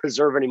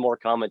reserve any more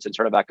comments and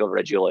turn it back over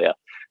to Julia.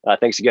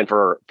 Thanks again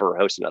for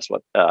hosting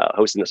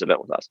this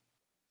event with us.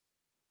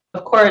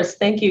 Of course.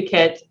 Thank you,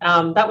 Kit.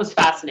 That was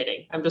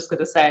fascinating, I'm just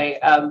going to say,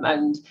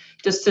 and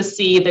just to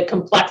see the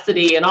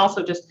complexity and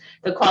also just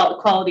the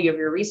quality of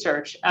your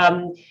research.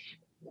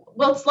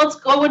 Let's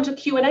go into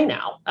Q&A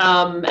now,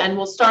 and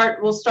we'll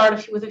start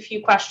with a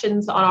few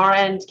questions on our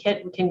end.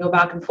 Kit, we can go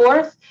back and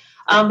forth,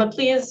 but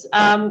please,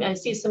 I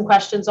see some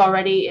questions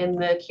already in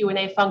the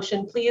Q&A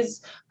function.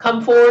 Please come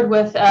forward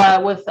with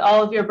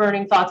all of your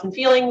burning thoughts and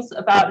feelings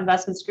about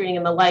investment screening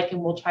and the like, and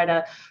we'll try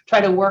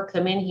to work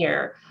them in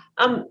here.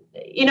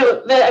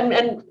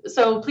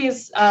 So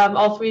please,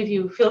 all three of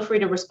you, feel free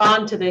to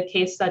respond to the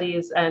case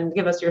studies and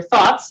give us your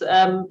thoughts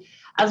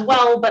as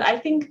well. But I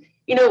think,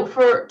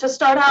 to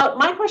start out,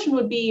 my question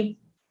would be,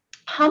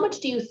 how much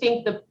do you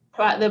think the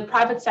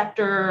private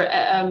sector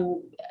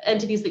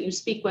entities that you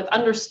speak with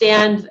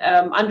understand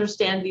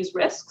these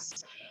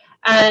risks?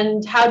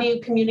 And how do you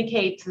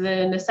communicate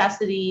the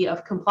necessity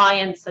of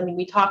compliance? I mean,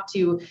 we talked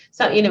to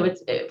some,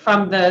 it's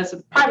from the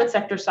sort of private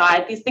sector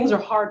side, these things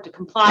are hard to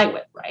comply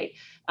with, right?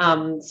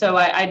 So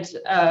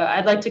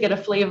I'd like to get a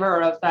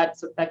flavor of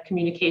that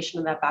communication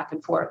and that back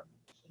and forth.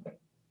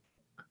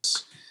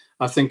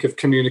 I think of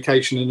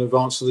communication in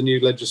advance of the new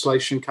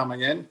legislation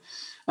coming in.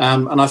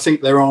 And I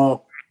think there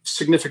are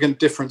significant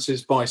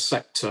differences by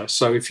sector.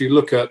 So if you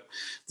look at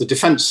the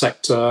defense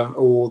sector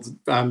or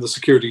the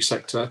security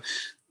sector,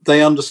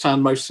 they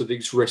understand most of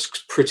these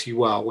risks pretty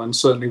well. And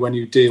certainly when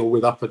you deal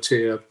with upper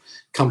tier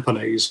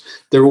companies,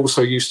 they're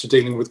also used to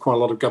dealing with quite a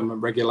lot of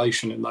government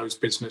regulation in those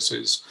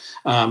businesses.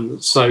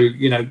 So,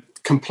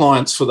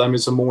 compliance for them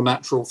is a more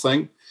natural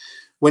thing.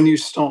 When you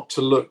start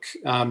to look,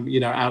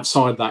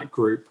 outside that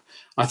group,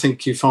 I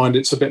think you find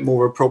it's a bit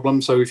more of a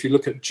problem. So if you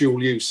look at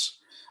dual use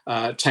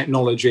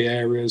technology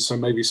areas, so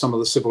maybe some of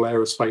the civil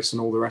aerospace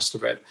and all the rest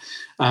of it,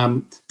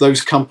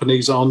 those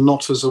companies are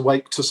not as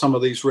awake to some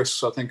of these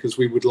risks, I think, as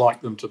we would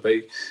like them to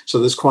be. So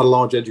there's quite a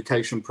large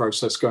education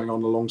process going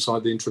on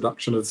alongside the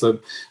introduction of the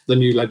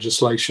new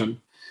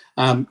legislation.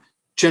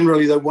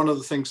 Generally, though, one of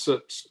the things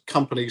that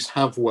companies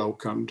have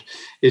welcomed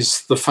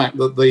is the fact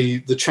that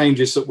the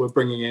changes that we're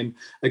bringing in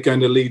are going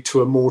to lead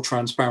to a more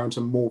transparent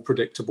and more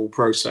predictable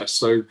process.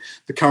 So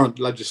the current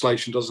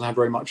legislation doesn't have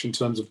very much in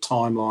terms of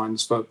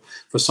timelines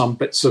for some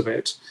bits of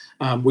it.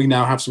 We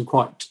now have some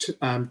quite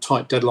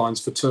tight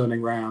deadlines for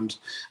turning around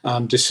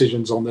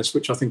decisions on this,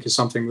 which I think is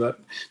something that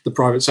the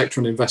private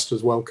sector and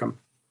investors welcome.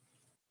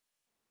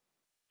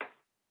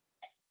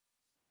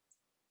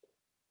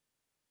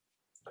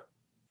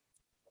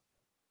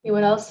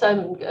 Anyone else?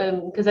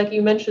 Kazeki,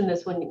 you mentioned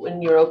this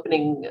when you're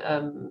opening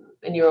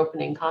in your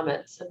opening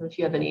comments. I don't know if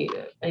you have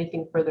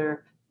anything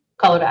further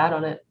color to add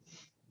on it.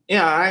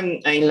 Yeah, I'm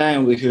in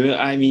line with you.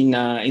 I mean,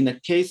 in the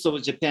case of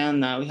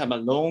Japan, we have a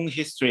long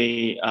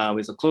history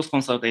with a close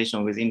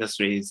consultation with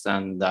industries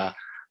and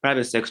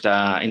private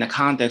sector in the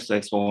context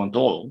of Expo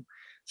 1.0.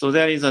 So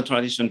there is a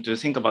tradition to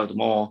think about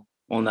more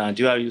on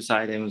dual-use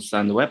items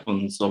and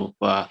weapons of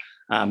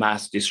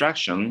mass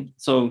destruction.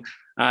 So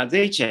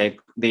they check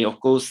of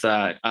course,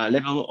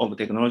 level of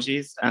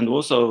technologies and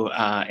also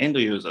end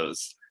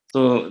users.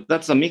 So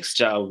that's a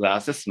mixture of the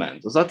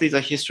assessment. So that is a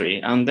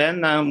history. And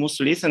then most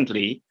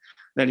recently,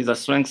 there is a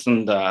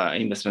strengthened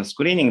investment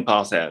screening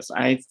process.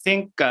 I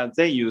think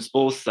they use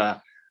both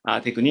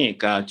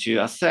technique to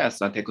assess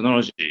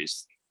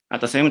technologies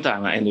at the same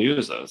time end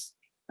users.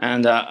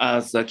 And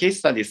as the case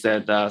study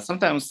said,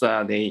 sometimes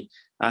the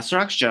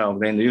structure of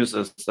the end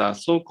users are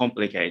so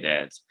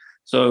complicated.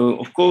 So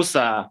of course,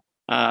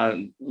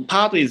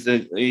 part is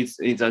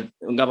a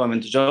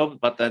government job,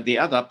 but the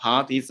other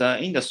part is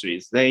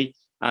industries. They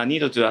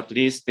need to at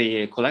least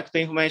collect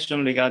the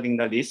information regarding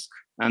the risk,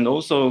 and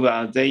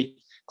also they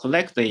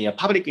collect the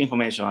public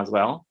information as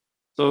well.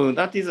 So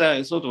that is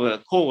a sort of a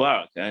core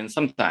work. And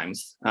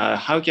sometimes,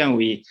 how can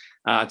we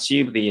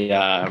achieve the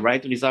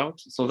right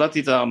result? So that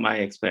is my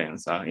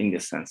experience in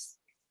this sense.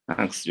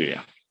 Thanks,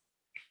 Julia.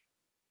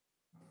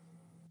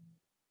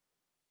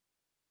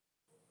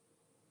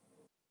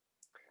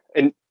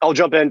 And I'll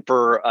jump in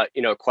for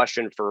a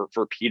question for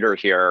Peter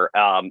here.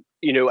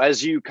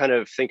 As you kind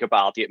of think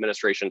about the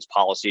administration's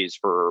policies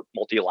for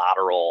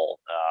multilateral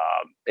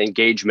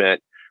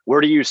engagement, where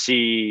do you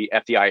see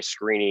FDI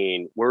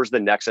screening? Where's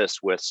the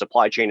nexus with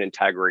supply chain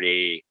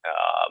integrity,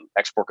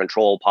 export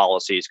control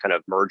policies kind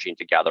of merging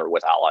together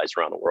with allies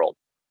around the world?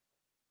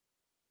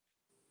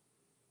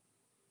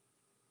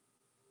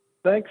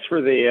 Thanks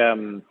for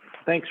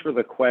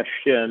the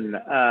question,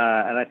 and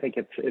I think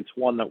it's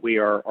one that we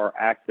are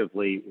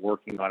actively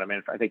working on. I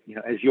mean, I think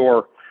as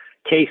your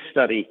case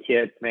study,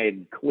 Kit,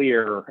 made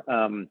clear,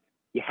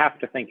 you have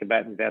to think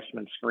about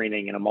investment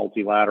screening in a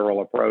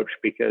multilateral approach,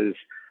 because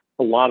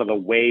a lot of the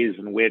ways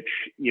in which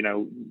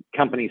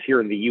companies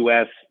here in the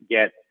U.S.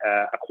 get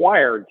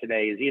acquired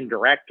today is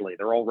indirectly.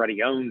 They're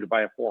already owned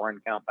by a foreign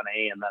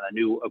company, and then a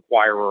new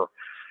acquirer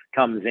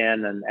comes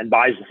in and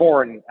buys the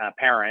foreign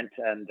parent,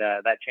 and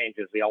that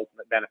changes the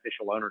ultimate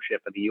beneficial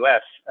ownership of the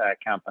U.S.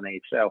 company.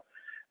 So,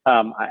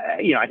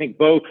 I think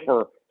both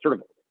for sort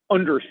of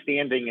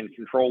understanding and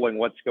controlling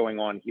what's going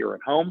on here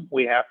at home,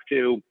 we have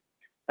to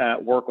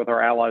work with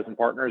our allies and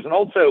partners, and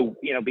also,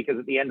 because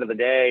at the end of the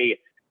day,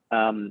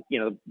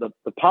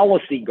 the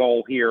policy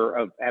goal here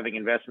of having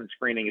investment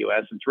screening in the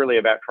U.S., it's really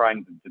about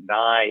trying to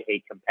deny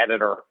a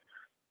competitor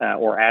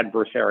or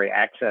adversary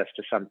access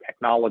to some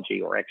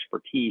technology or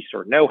expertise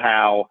or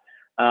know-how.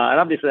 And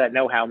obviously that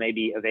know-how may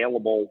be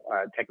available,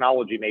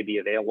 technology may be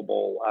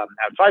available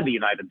outside the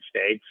United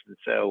States. And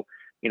so,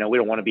 we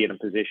don't want to be in a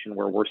position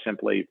where we're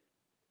simply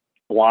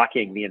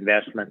blocking the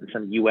investment in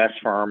some U.S.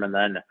 firm, and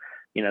then,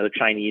 the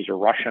Chinese or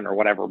Russian or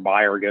whatever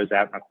buyer goes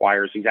out and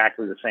acquires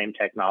exactly the same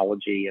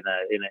technology in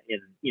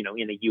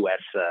a U.S.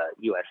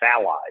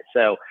 ally.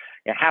 So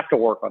you have to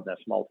work on this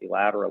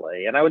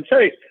multilaterally. And I would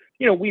say,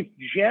 we've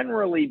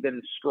generally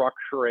been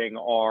structuring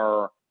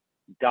our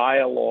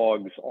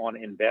dialogues on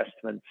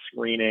investment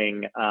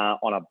screening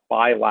on a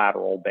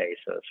bilateral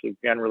basis. We've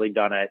generally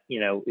done it,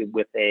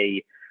 with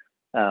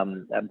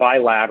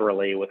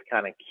bilaterally with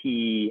kind of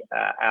key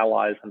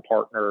allies and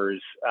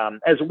partners,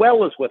 as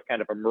well as with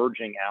kind of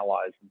emerging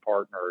allies and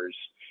partners.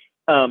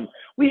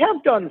 We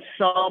have done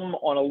some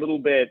on a little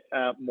bit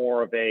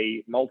more of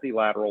a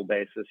multilateral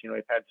basis.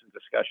 We've had some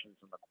discussions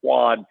in the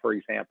Quad, for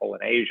example,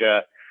 in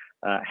Asia,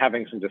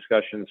 having some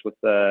discussions with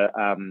the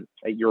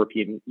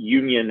European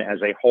Union as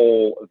a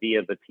whole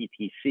via the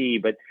TPC.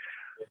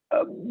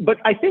 But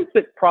I think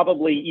that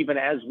probably even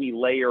as we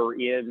layer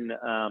in,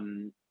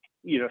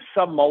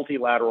 some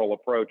multilateral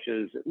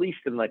approaches, at least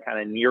in the kind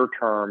of near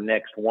term,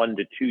 next 1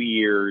 to 2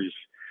 years,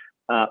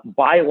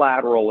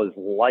 bilateral is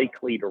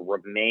likely to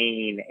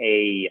remain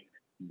a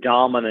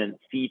dominant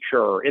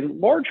feature,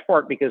 in large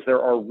part because there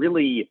are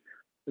really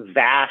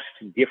vast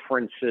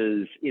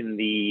differences in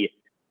the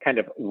kind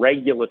of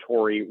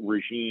regulatory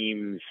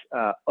regimes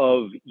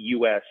of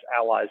U.S.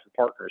 allies and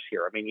partners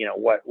here. I mean,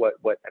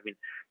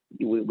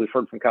 we've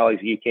heard from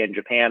colleagues in the UK and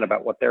Japan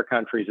about what their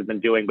countries have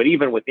been doing, but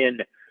even within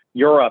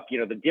Europe,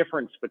 the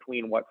difference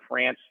between what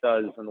France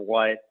does and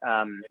what,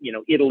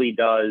 Italy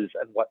does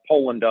and what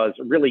Poland does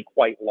are really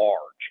quite large.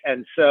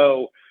 And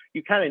so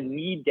you kind of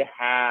need to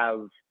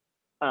have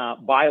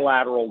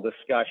bilateral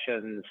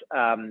discussions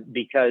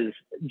because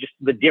just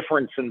the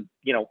difference in,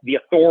 the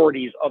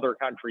authorities other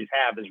countries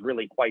have is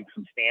really quite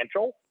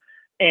substantial.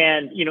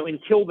 And,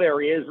 until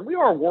there is, and we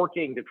are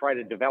working to try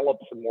to develop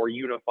some more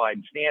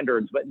unified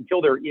standards, but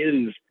until there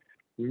is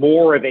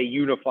more of a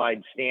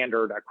unified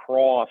standard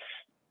across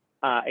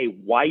a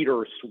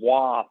wider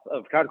swath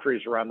of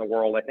countries around the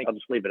world, I think I'll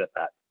just leave it at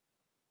that.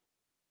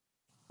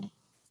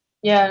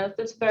 Yeah,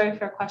 that's a very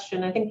fair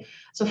question. I think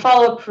it's a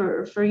follow-up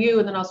for you,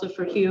 and then also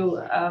for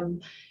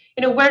Huw.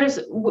 Where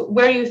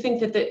do you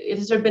think that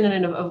has there been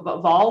an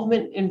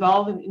involvement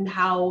in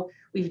how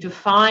we've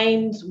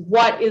defined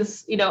what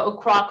is,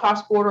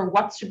 across border,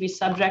 what should be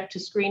subject to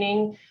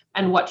screening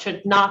and what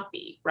should not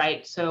be,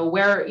 right? So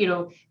where,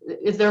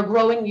 is there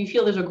you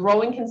feel there's a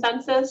growing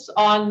consensus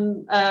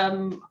on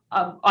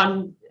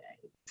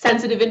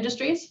sensitive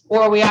industries,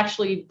 or are we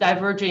actually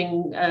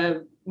diverging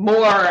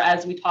more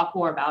as we talk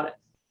more about it?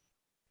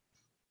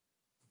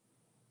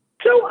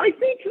 So I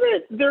think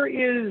that there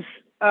is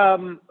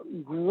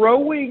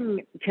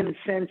growing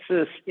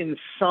consensus in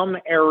some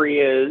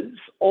areas,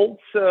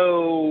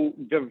 also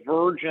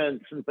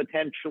divergence and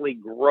potentially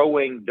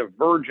growing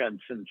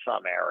divergence in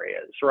some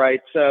areas,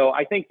 right? So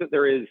I think that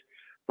there is,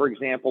 for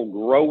example,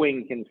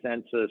 growing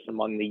consensus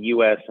among the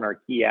U.S. and our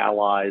key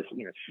allies.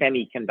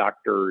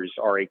 Semiconductors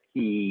are a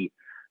key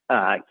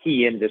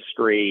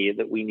industry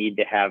that we need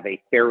to have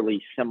a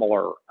fairly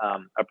similar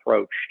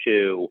approach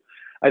to.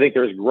 I think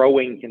there's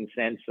growing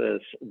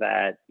consensus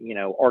that,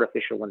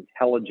 artificial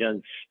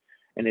intelligence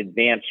and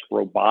advanced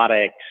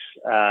robotics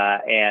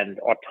and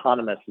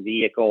autonomous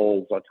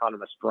vehicles,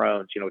 autonomous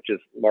drones, which is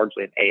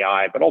largely an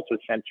AI, but also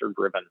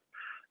sensor-driven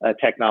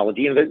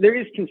technology. There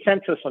is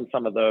consensus on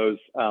some of those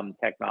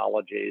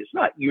technologies,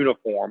 not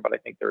uniform, but I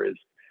think there is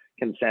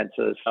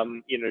consensus.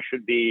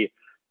 Should be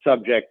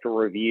subject to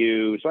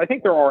review. So I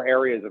think there are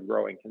areas of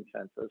growing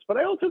consensus, but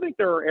I also think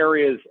there are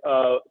areas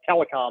of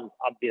telecoms,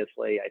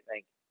 obviously, I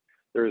think,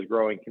 there's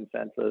growing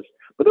consensus.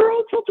 But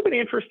it's also been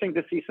interesting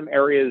to see some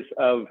areas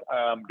of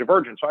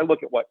divergence. So I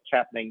look at what's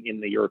happening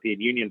in the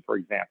European Union, for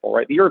example,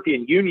 right? The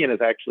European Union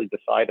has actually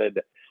decided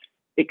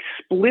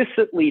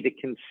explicitly to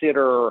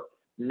consider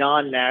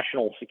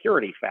non-national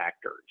security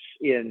factors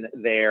in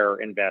their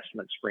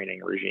investment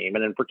screening regime.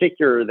 And in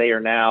particular, they are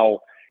now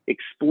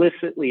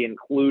explicitly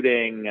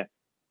including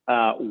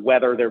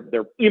whether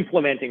they're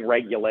implementing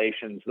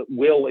regulations that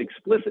will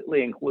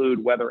explicitly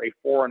include whether a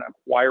foreign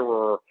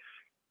acquirer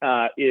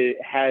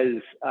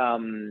has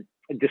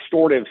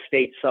distortive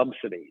state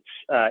subsidies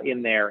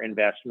in their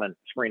investment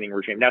screening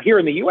regime. Now, here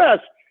in the US,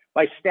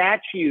 by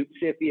statute,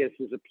 CFIUS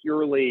is a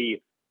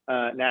purely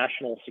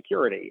national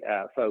security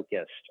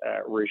focused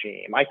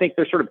regime. I think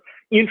there's sort of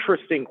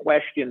interesting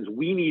questions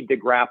we need to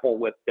grapple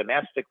with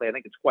domestically. I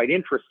think it's quite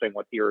interesting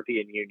what the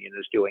European Union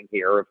is doing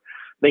here, of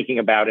thinking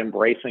about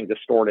embracing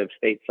distortive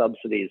state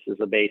subsidies as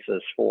a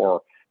basis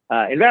for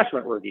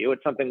investment review.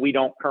 It's something we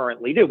don't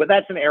currently do, but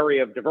that's an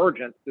area of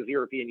divergence because the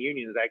European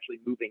Union is actually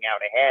moving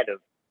out ahead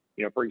of,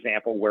 for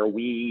example, where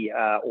we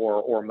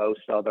or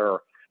most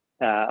other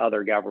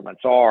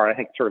governments are. I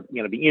think it's sort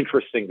of be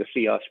interesting to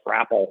see us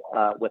grapple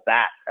with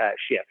that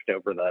shift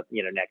over the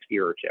next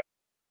year or two.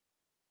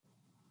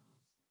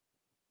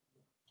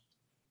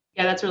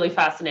 Yeah, that's really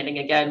fascinating.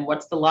 Again,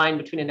 what's the line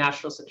between a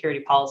national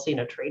security policy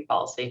and a trade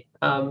policy?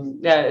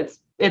 Yeah,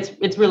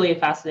 it's really a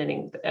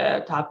fascinating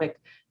topic.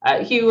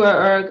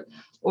 Huw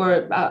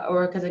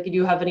or Kazeki, do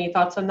you have any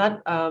thoughts on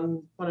that?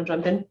 Want to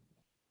jump in?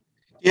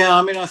 Yeah,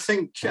 I mean, I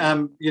think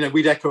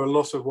we'd echo a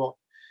lot of what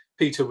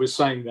Peter was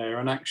saying there.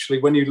 And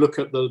actually, when you look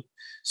at the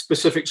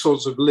specific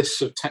sorts of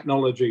lists of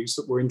technologies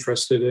that we're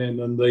interested in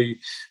and the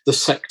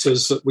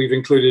sectors that we've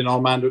included in our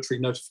mandatory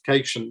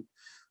notification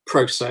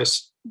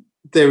process,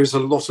 there is a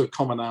lot of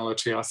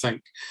commonality, I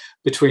think,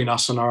 between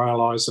us and our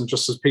allies. And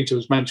just as Peter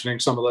was mentioning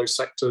some of those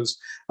sectors,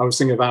 I was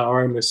thinking about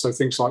our own list. So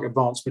things like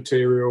advanced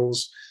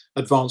materials,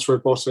 advanced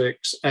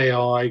robotics,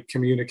 AI,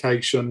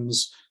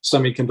 communications,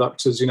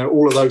 semiconductors,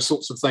 all of those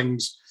sorts of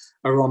things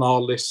are on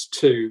our list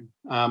too.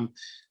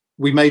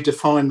 We may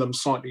define them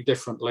slightly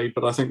differently,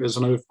 but I think there's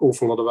an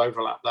awful lot of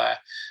overlap there.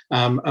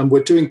 And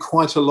we're doing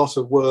quite a lot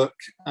of work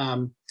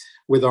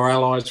with our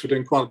allies. We're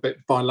doing quite a bit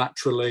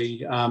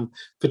bilaterally,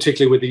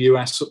 particularly with the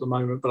US at the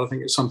moment, but I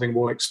think it's something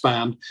we'll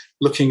expand,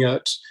 looking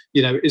at,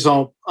 is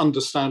our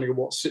understanding of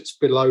what sits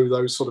below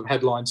those sort of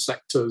headline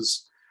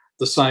sectors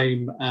the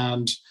same,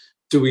 and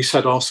do we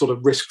set our sort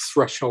of risk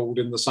threshold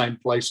in the same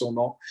place or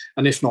not?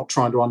 And if not,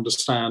 trying to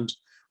understand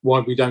why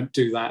we don't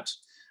do that.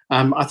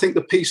 I think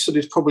the piece that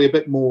is probably a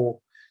bit more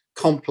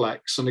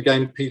complex, and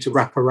again, Peter,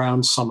 wrap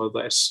around some of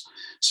this.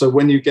 So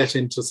when you get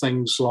into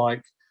things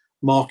like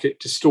market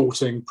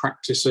distorting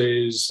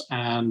practices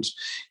and,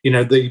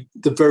 the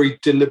very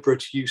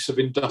deliberate use of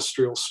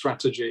industrial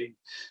strategy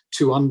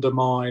to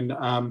undermine,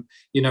 an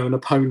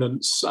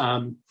opponent's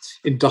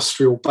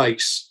industrial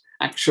base,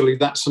 actually,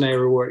 that's an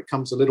area where it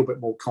becomes a little bit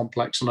more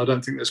complex. And I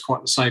don't think there's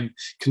quite the same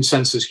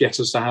consensus yet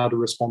as to how to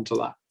respond to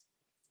that.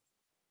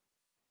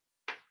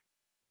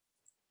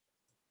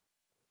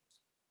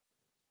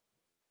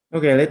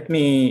 Okay, let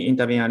me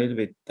intervene a little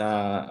bit.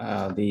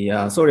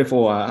 Sorry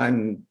for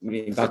I'm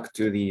back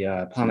to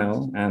the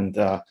panel, and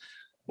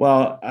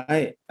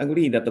I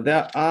agree that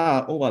there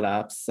are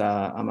overlaps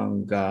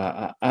among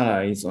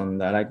allies on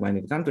the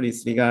like-minded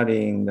countries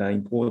regarding the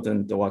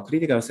important or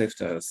critical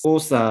sectors.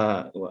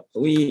 Also,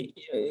 we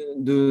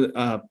do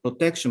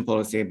protection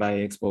policy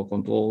by export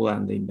control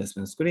and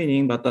investment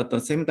screening, but at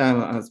the same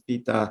time, as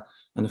Peter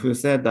and Huw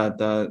said, that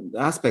the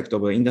aspect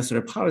of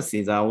industrial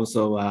policies are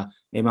also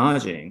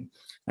emerging.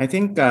 I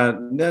think there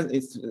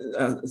is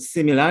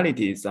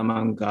similarities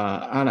among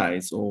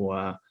allies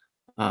or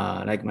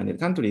like-minded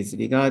countries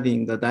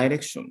regarding the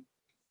direction.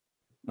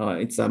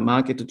 It's a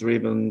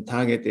market-driven,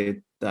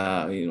 targeted,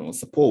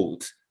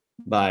 support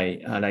by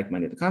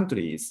like-minded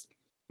countries.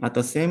 At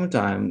the same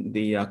time,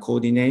 the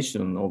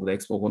coordination of the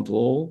export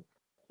control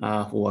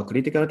for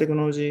critical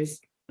technologies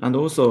and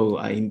also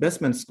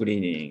investment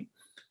screening.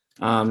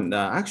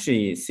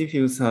 Actually,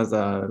 CFIUS has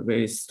a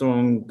very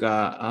strong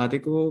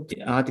article,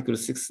 Article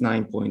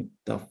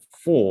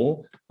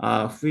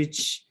 69.4,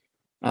 which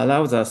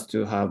allows us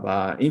to have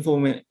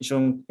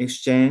information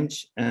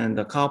exchange and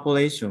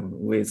cooperation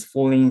with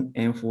foreign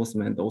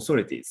enforcement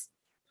authorities.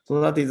 So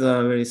that is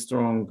a very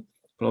strong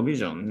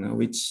provision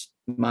which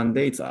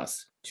mandates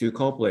us to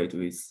cooperate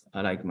with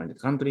like-minded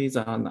countries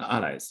and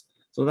allies.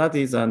 So that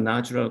is a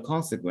natural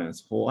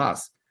consequence for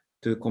us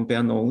to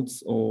compare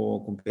notes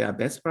or compare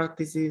best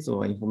practices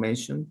or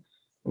information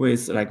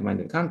with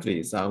like-minded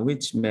countries,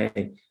 which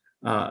may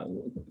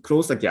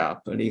close the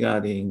gap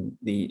regarding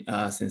the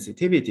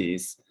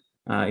sensitivities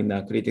in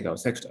the critical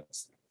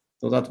sectors.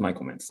 So that's my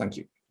comments. Thank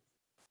you.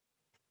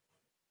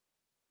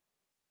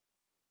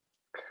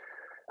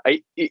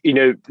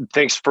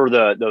 Thanks for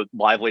the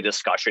lively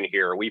discussion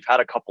here. We've had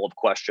a couple of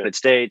questions. The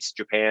States,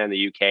 Japan,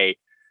 the UK.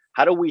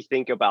 How do we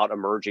think about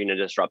emerging and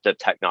disruptive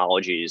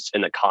technologies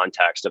in the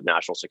context of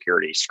national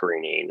security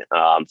screening,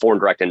 foreign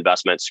direct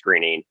investment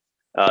screening?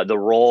 the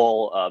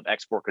role of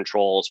export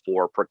controls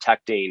for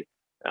protecting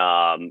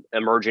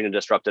emerging and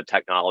disruptive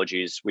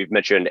technologies. We've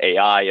mentioned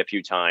AI a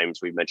few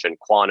times. We've mentioned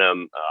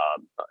quantum,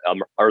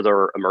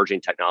 other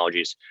emerging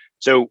technologies.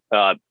 So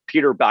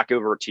Peter, back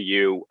over to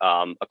you.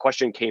 A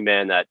question came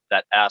in that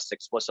asked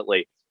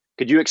explicitly,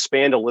 could you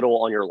expand a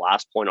little on your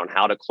last point on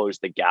how to close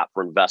the gap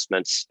for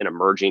investments in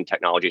emerging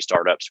technology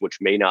startups which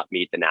may not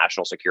meet the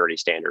national security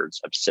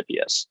standards of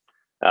CFIUS?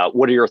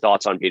 What are your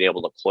thoughts on being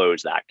able to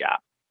close that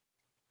gap?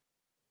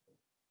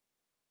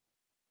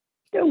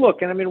 Yeah,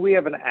 look, and I mean, we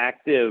have an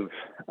active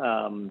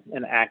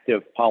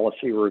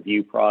policy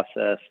review process,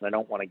 and I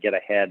don't want to get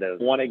ahead of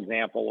one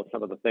example of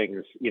some of the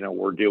things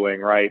we're doing,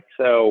 right?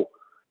 So,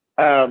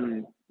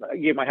 I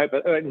gave my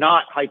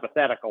not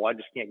hypothetical. I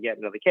just can't get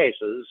into the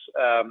cases,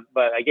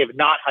 but I gave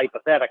not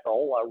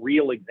hypothetical, a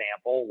real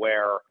example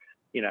where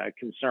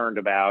concerned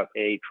about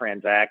a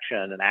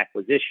transaction, an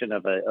acquisition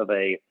of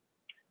a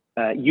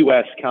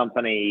U.S.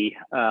 company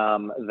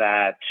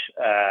that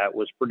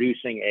was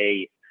producing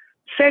a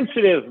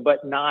sensitive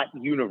but not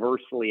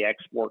universally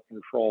export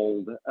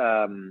controlled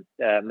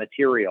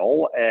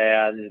material,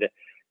 and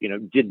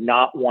did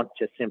not want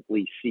to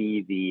simply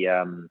see the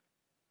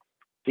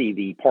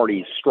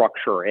parties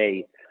structure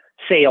a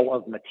sale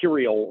of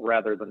material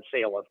rather than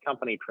sale of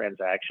company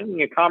transaction.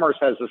 Commerce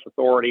has this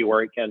authority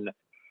where it can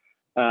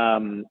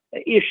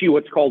issue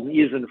what's called an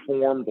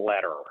is-informed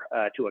letter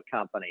to a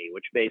company,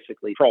 which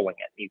basically controlling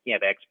it. You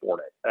can't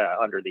export it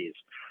under these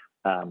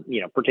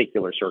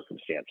particular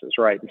circumstances,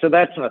 right? And so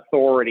that's an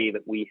authority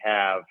that we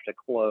have to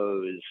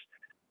close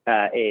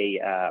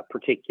a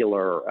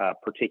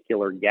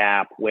particular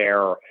gap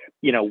where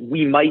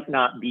we might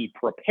not be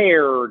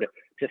prepared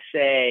to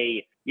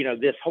say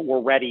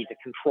we're ready to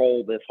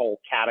control this whole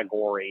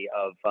category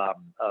of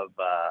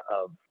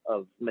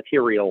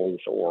materials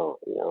or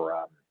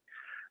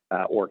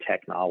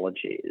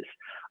technologies.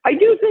 I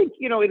do think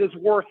it is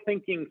worth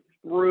thinking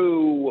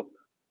through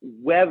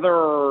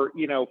whether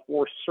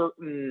for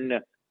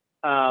certain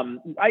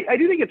I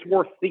do think it's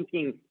worth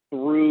thinking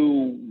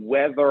through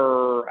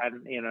whether,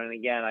 and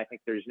again, I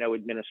think there's no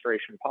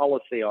administration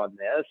policy on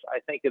this. I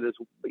think it is,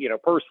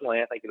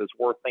 personally, I think it is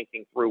worth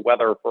thinking through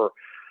whether for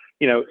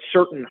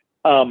certain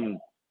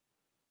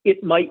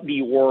it might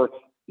be worth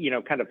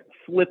kind of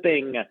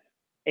flipping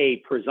a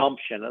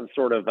presumption and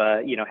sort of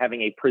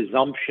having a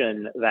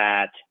presumption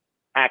that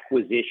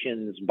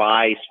acquisitions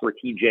by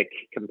strategic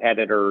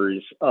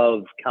competitors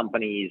of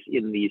companies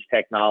in these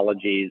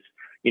technologies,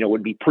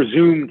 would be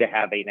presumed to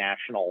have a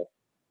national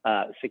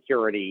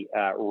security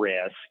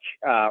risk,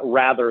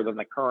 rather than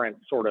the current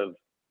sort of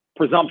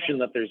presumption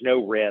that there's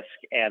no risk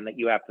and that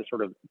you have to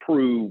sort of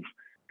prove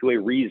to a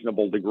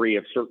reasonable degree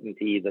of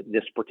certainty that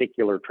this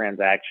particular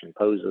transaction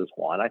poses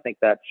one. I think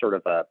that's sort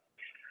of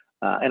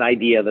an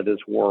idea that is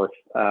worth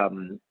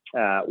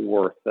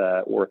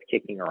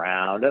kicking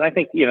around. And I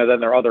think, then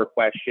there are other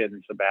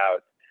questions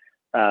about,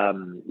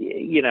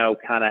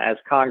 kind of as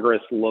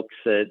Congress looks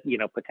at,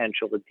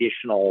 potential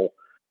additional.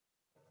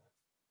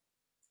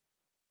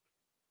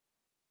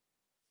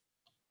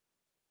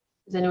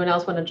 Does anyone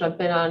else want to jump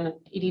in on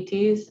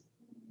EDTs?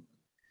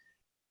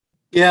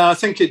 Yeah, I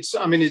think it's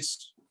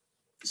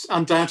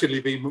undoubtedly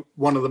been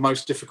one of the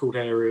most difficult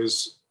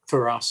areas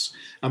for us.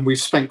 And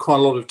we've spent quite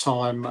a lot of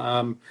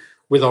time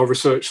with our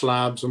research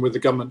labs and with the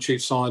government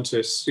chief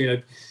scientists,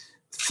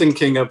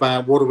 thinking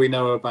about what do we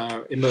know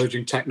about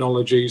emerging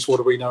technologies, what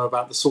do we know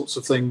about the sorts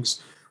of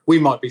things we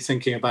might be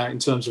thinking about in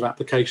terms of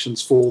applications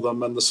for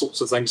them, and the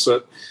sorts of things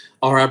that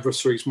our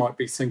adversaries might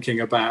be thinking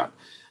about.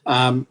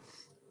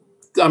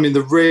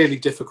 The really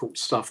difficult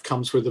stuff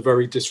comes with a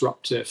very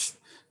disruptive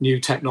new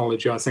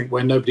technology, I think,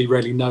 where nobody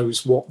really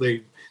knows what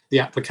the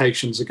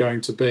applications are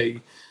going to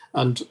be.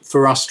 And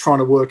for us, trying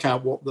to work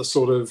out what the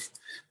sort of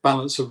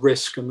balance of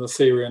risk and the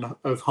theory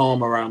of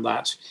harm around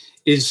that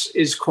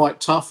is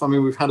quite tough.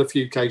 We've had a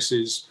few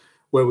cases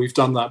where we've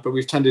done that, but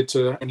we've tended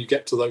to, when you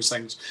get to those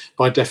things,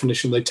 by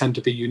definition, they tend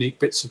to be unique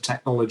bits of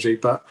technology.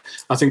 But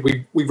I think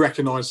we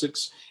recognise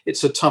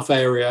it's a tough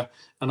area,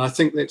 and I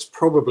think it's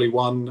probably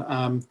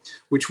one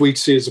which we'd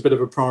see as a bit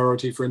of a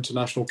priority for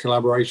international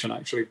collaboration,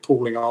 actually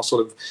pooling our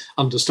sort of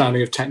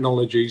understanding of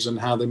technologies and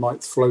how they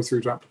might flow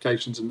through to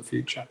applications in the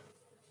future.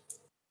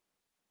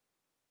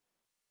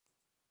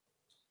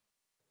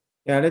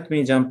 Yeah, let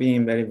me jump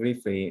in very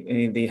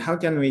briefly. How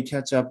can we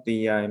catch up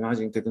the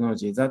emerging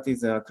technology? That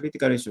is a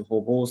critical issue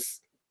for both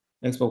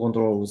export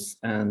controls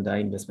and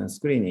investment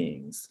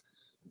screenings.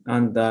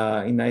 And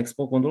in the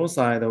export control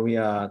side, we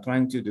are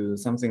trying to do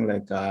something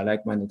like a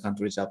like-minded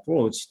countries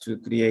approach to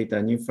create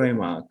a new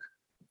framework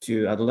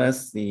to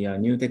address the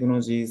new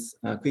technologies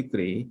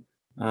quickly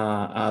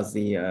as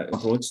the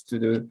approach to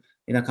do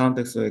in a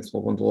context of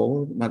export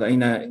control. But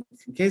in a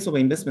case of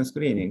investment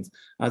screenings,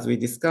 as we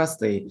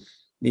discussed,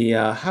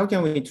 how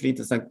can we treat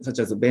such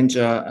as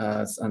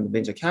venture and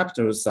venture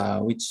capitals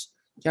which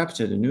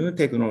capture the new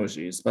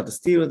technologies, but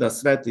still the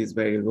threat is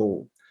very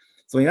low.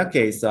 So in that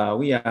case,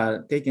 we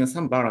are taking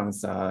some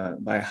balance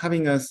by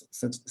having a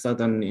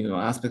certain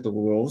aspect of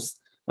growth,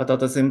 but at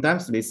the same time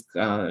risk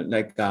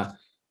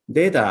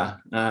data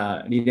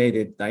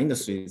related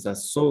industries are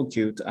so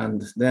acute,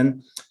 and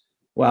then,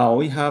 well,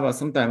 we have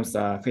sometimes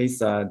face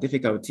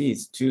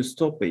difficulties to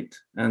stop it,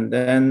 and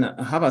then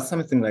have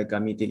something like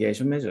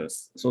mitigation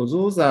measures. So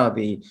those are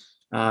the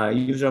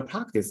usual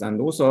practice, and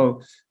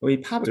also we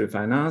public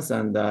finance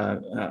and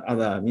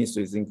other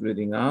ministries,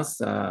 including us,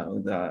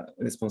 the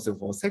responsible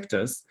for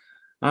sectors,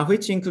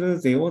 which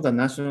includes all the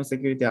national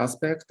security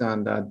aspect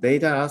and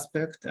data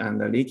aspect and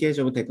the leakage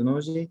of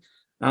technology.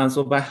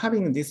 So by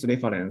having this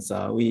reference,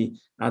 we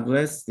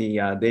address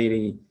the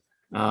daily,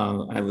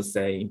 I would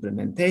say,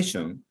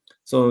 implementation.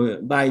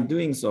 So by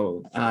doing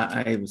so,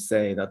 I would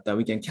say that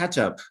we can catch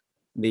up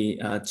the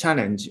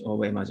challenge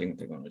of emerging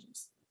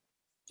technologies.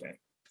 Okay,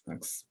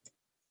 thanks.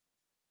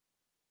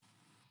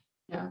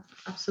 Yeah,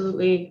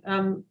 absolutely.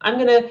 I'm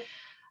gonna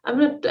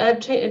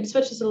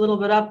switch this a little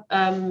bit up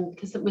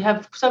because we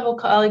have several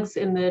colleagues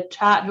in the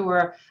chat who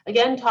are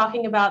again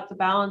talking about the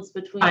balance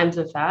between kinds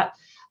of that.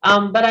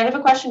 But I have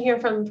a question here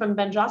from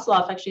Ben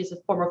Josloff. Actually, he's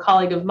a former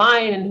colleague of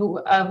mine and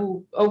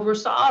who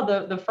oversaw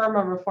the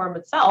FIRMA reform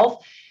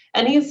itself.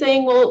 And he's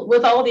saying, well,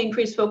 with all the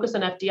increased focus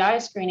on FDI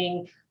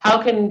screening,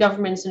 how can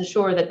governments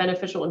ensure that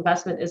beneficial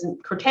investment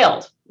isn't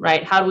curtailed,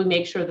 right? How do we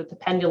make sure that the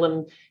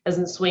pendulum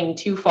doesn't swing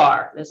too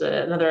far? There's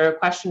another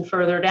question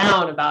further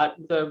down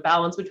about the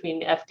balance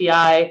between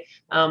FDI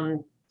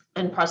and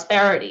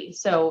prosperity.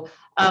 So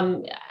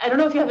I don't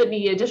know if you have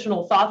any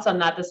additional thoughts on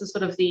that. This is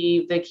sort of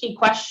the key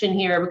question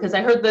here, because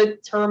I heard the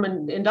term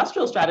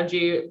industrial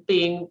strategy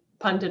being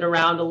punted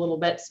around a little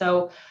bit.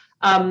 So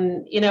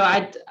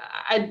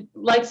I'd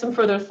like some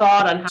further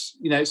thought on how.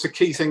 It's a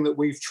key thing that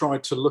we've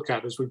tried to look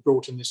at as we've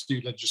brought in this new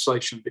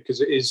legislation,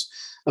 because it is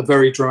a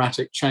very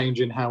dramatic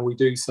change in how we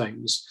do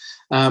things.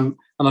 And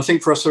I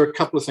think for us, there are a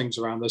couple of things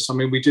around this. I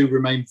mean, we do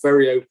remain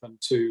very open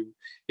to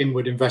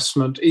inward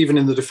investment, even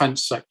in the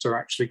defence sector.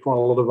 Actually, quite a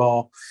lot of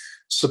our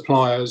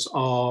suppliers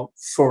are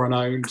foreign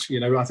owned.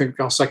 I think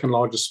our second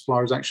largest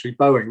supplier is actually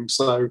Boeing.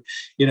 So,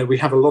 we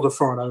have a lot of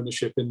foreign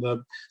ownership in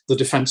the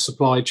defence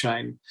supply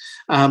chain.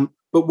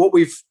 But what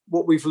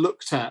we've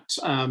looked at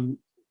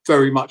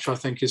very much, I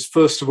think, is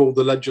first of all,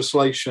 the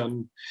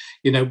legislation,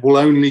 will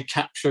only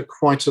capture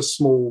quite a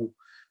small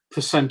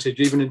percentage,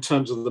 even in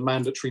terms of the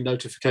mandatory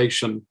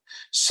notification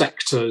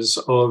sectors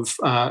of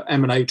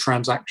M&A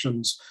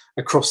transactions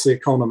across the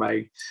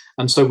economy.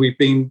 And so we've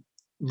been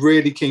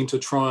really keen to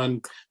try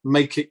and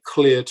make it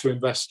clear to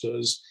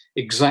investors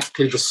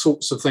exactly the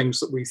sorts of things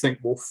that we think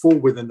will fall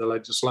within the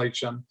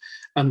legislation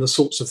and the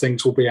sorts of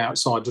things will be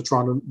outside, to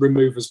try and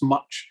remove as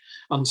much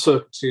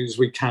uncertainty as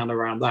we can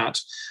around that.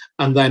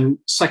 And then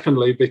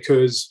secondly,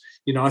 because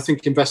I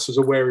think investors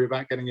are wary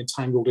about getting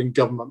entangled in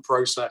government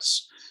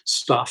process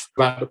stuff.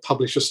 About to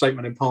publish a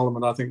statement in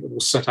Parliament, I think, that will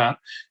set out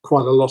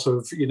quite a lot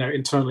of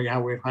internally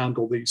how we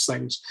handle these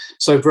things.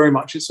 So very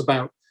much it's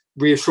about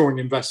reassuring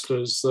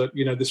investors that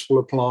this will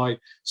apply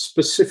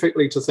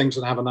specifically to things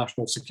that have a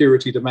national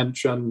security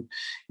dimension.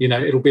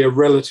 It'll be a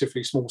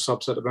relatively small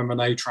subset of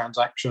M&A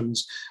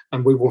transactions,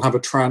 and we will have a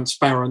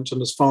transparent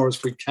and, as far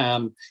as we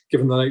can,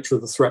 given the nature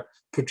of the threat,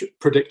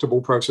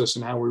 predictable process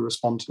in how we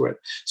respond to it.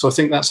 So I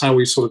think that's how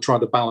we sort of try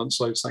to balance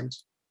those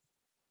things.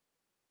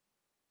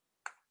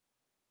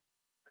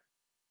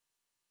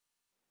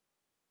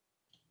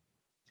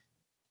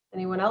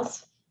 Anyone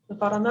else? A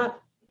thought on that?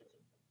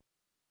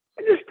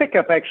 I just pick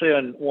up actually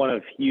on one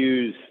of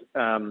Huw's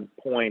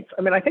points.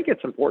 I mean, I think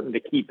it's important to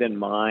keep in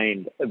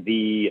mind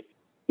the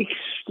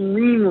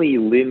extremely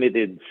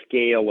limited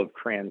scale of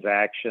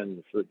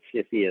transactions that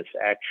CFIUS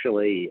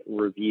actually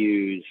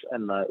reviews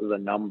and the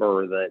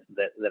number that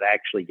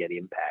actually get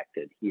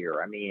impacted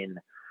here. I mean,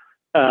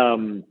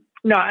 no,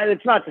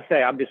 it's not to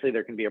say, obviously,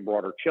 there can be a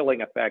broader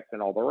chilling effect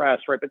and all the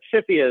rest, right? But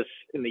CFIUS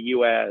in the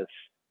US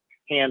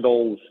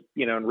handles,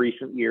 in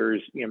recent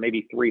years,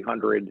 maybe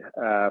 300,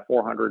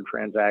 400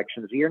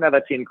 transactions a year. Now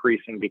that's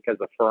increasing because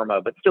of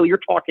FIRMA, but still you're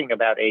talking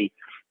about a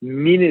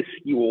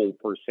minuscule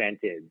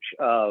percentage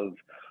of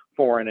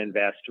foreign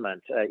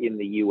investment in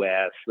the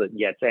US that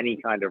gets any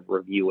kind of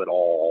review at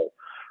all.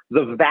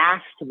 The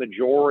vast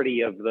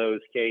majority of those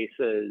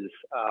cases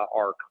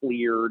are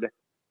cleared.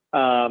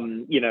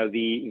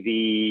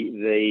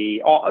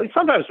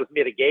 Sometimes with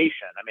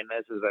mitigation. I mean,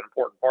 this is an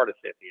important part of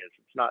CFIUS.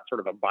 It's not sort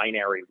of a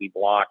binary, we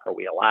block or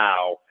we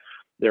allow.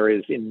 There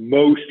is, in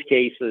most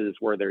cases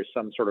where there's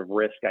some sort of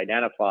risk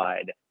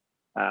identified,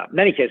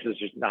 many cases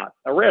there's not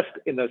a risk.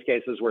 In those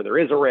cases where there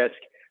is a risk,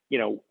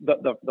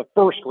 the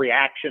first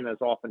reaction is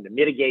often to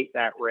mitigate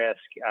that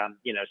risk.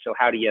 So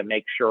how do you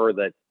make sure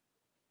that,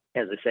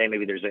 as I say,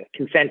 maybe there's a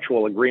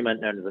consensual agreement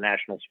known as a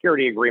national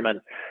security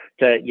agreement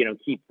to,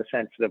 keep the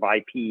sensitive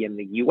IP in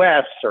the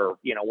US or,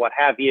 what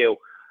have you.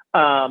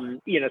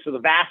 So the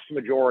vast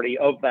majority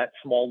of that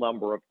small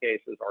number of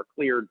cases are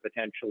cleared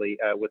potentially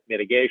with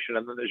mitigation.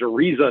 And then there's a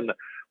reason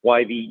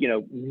why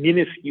the,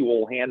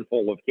 minuscule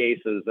handful of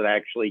cases that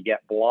actually get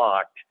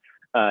blocked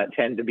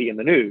tend to be in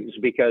the news,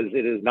 because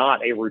it is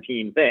not a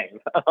routine thing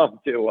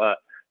to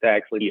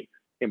actually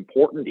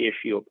important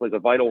issue. It plays a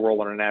vital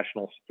role in our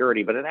national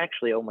security, but it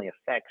actually only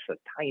affects a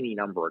tiny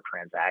number of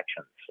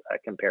transactions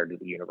compared to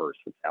the universe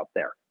that's out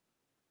there.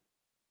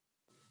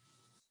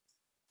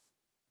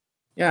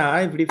 Yeah,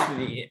 I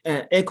briefly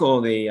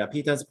echo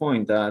Peter's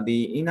point.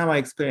 In our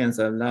experience,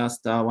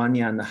 last 1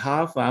 year and a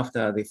half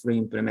after the full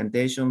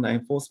implementation, the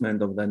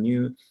enforcement of the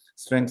new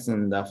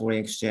strengthened foreign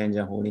exchange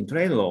and foreign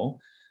trade law,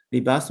 the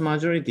vast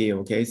majority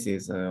of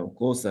cases, of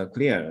course, are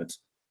cleared.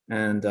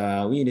 And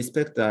we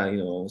respect,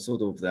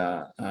 sort of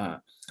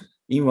the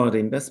inward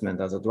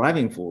investment as a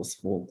driving force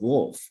for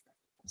growth.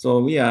 So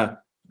we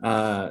are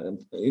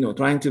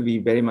trying to be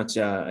very much,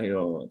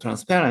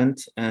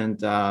 transparent and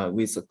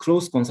with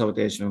close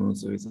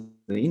consultations with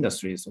the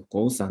industries, of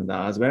course, and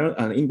as well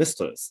as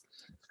investors.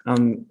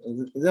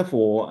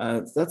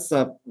 Therefore, that's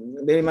a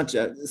very much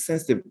a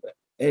sensitive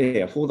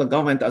area for the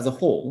government as a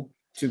whole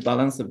to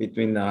balance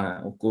between,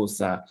 of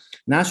course,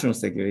 national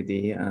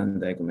security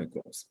and economic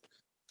growth.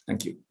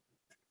 Thank you.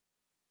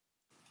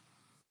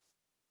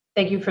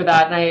 Thank you for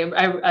that. And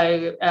I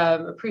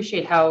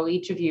appreciate how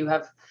each of you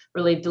have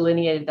really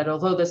delineated that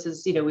although this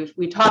is,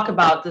 we talk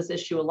about this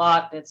issue a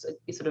lot, it's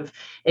sort of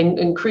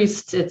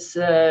increased its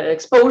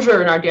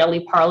exposure in our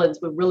daily parlance,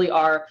 we really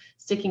are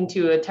sticking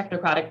to a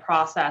technocratic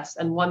process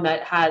and one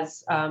that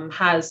has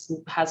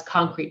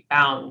concrete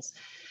bounds.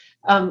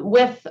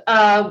 With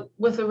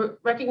the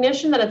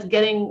recognition that it's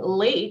getting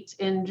late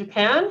in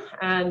Japan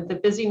and the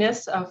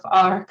busyness of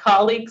our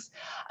colleagues,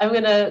 I'm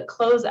going to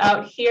close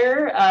out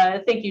here.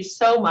 Thank you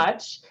so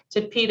much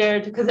to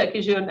Peter, to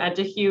Kazeki Jun, and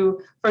to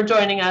Huw for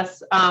joining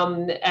us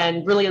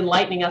and really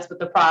enlightening us with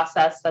the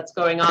process that's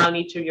going on in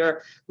each of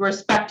your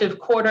respective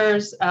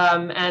quarters.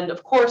 And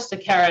of course, to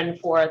Karen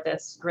for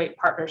this great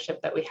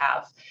partnership that we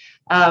have.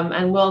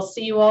 And we'll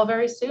see you all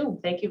very soon.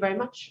 Thank you very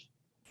much.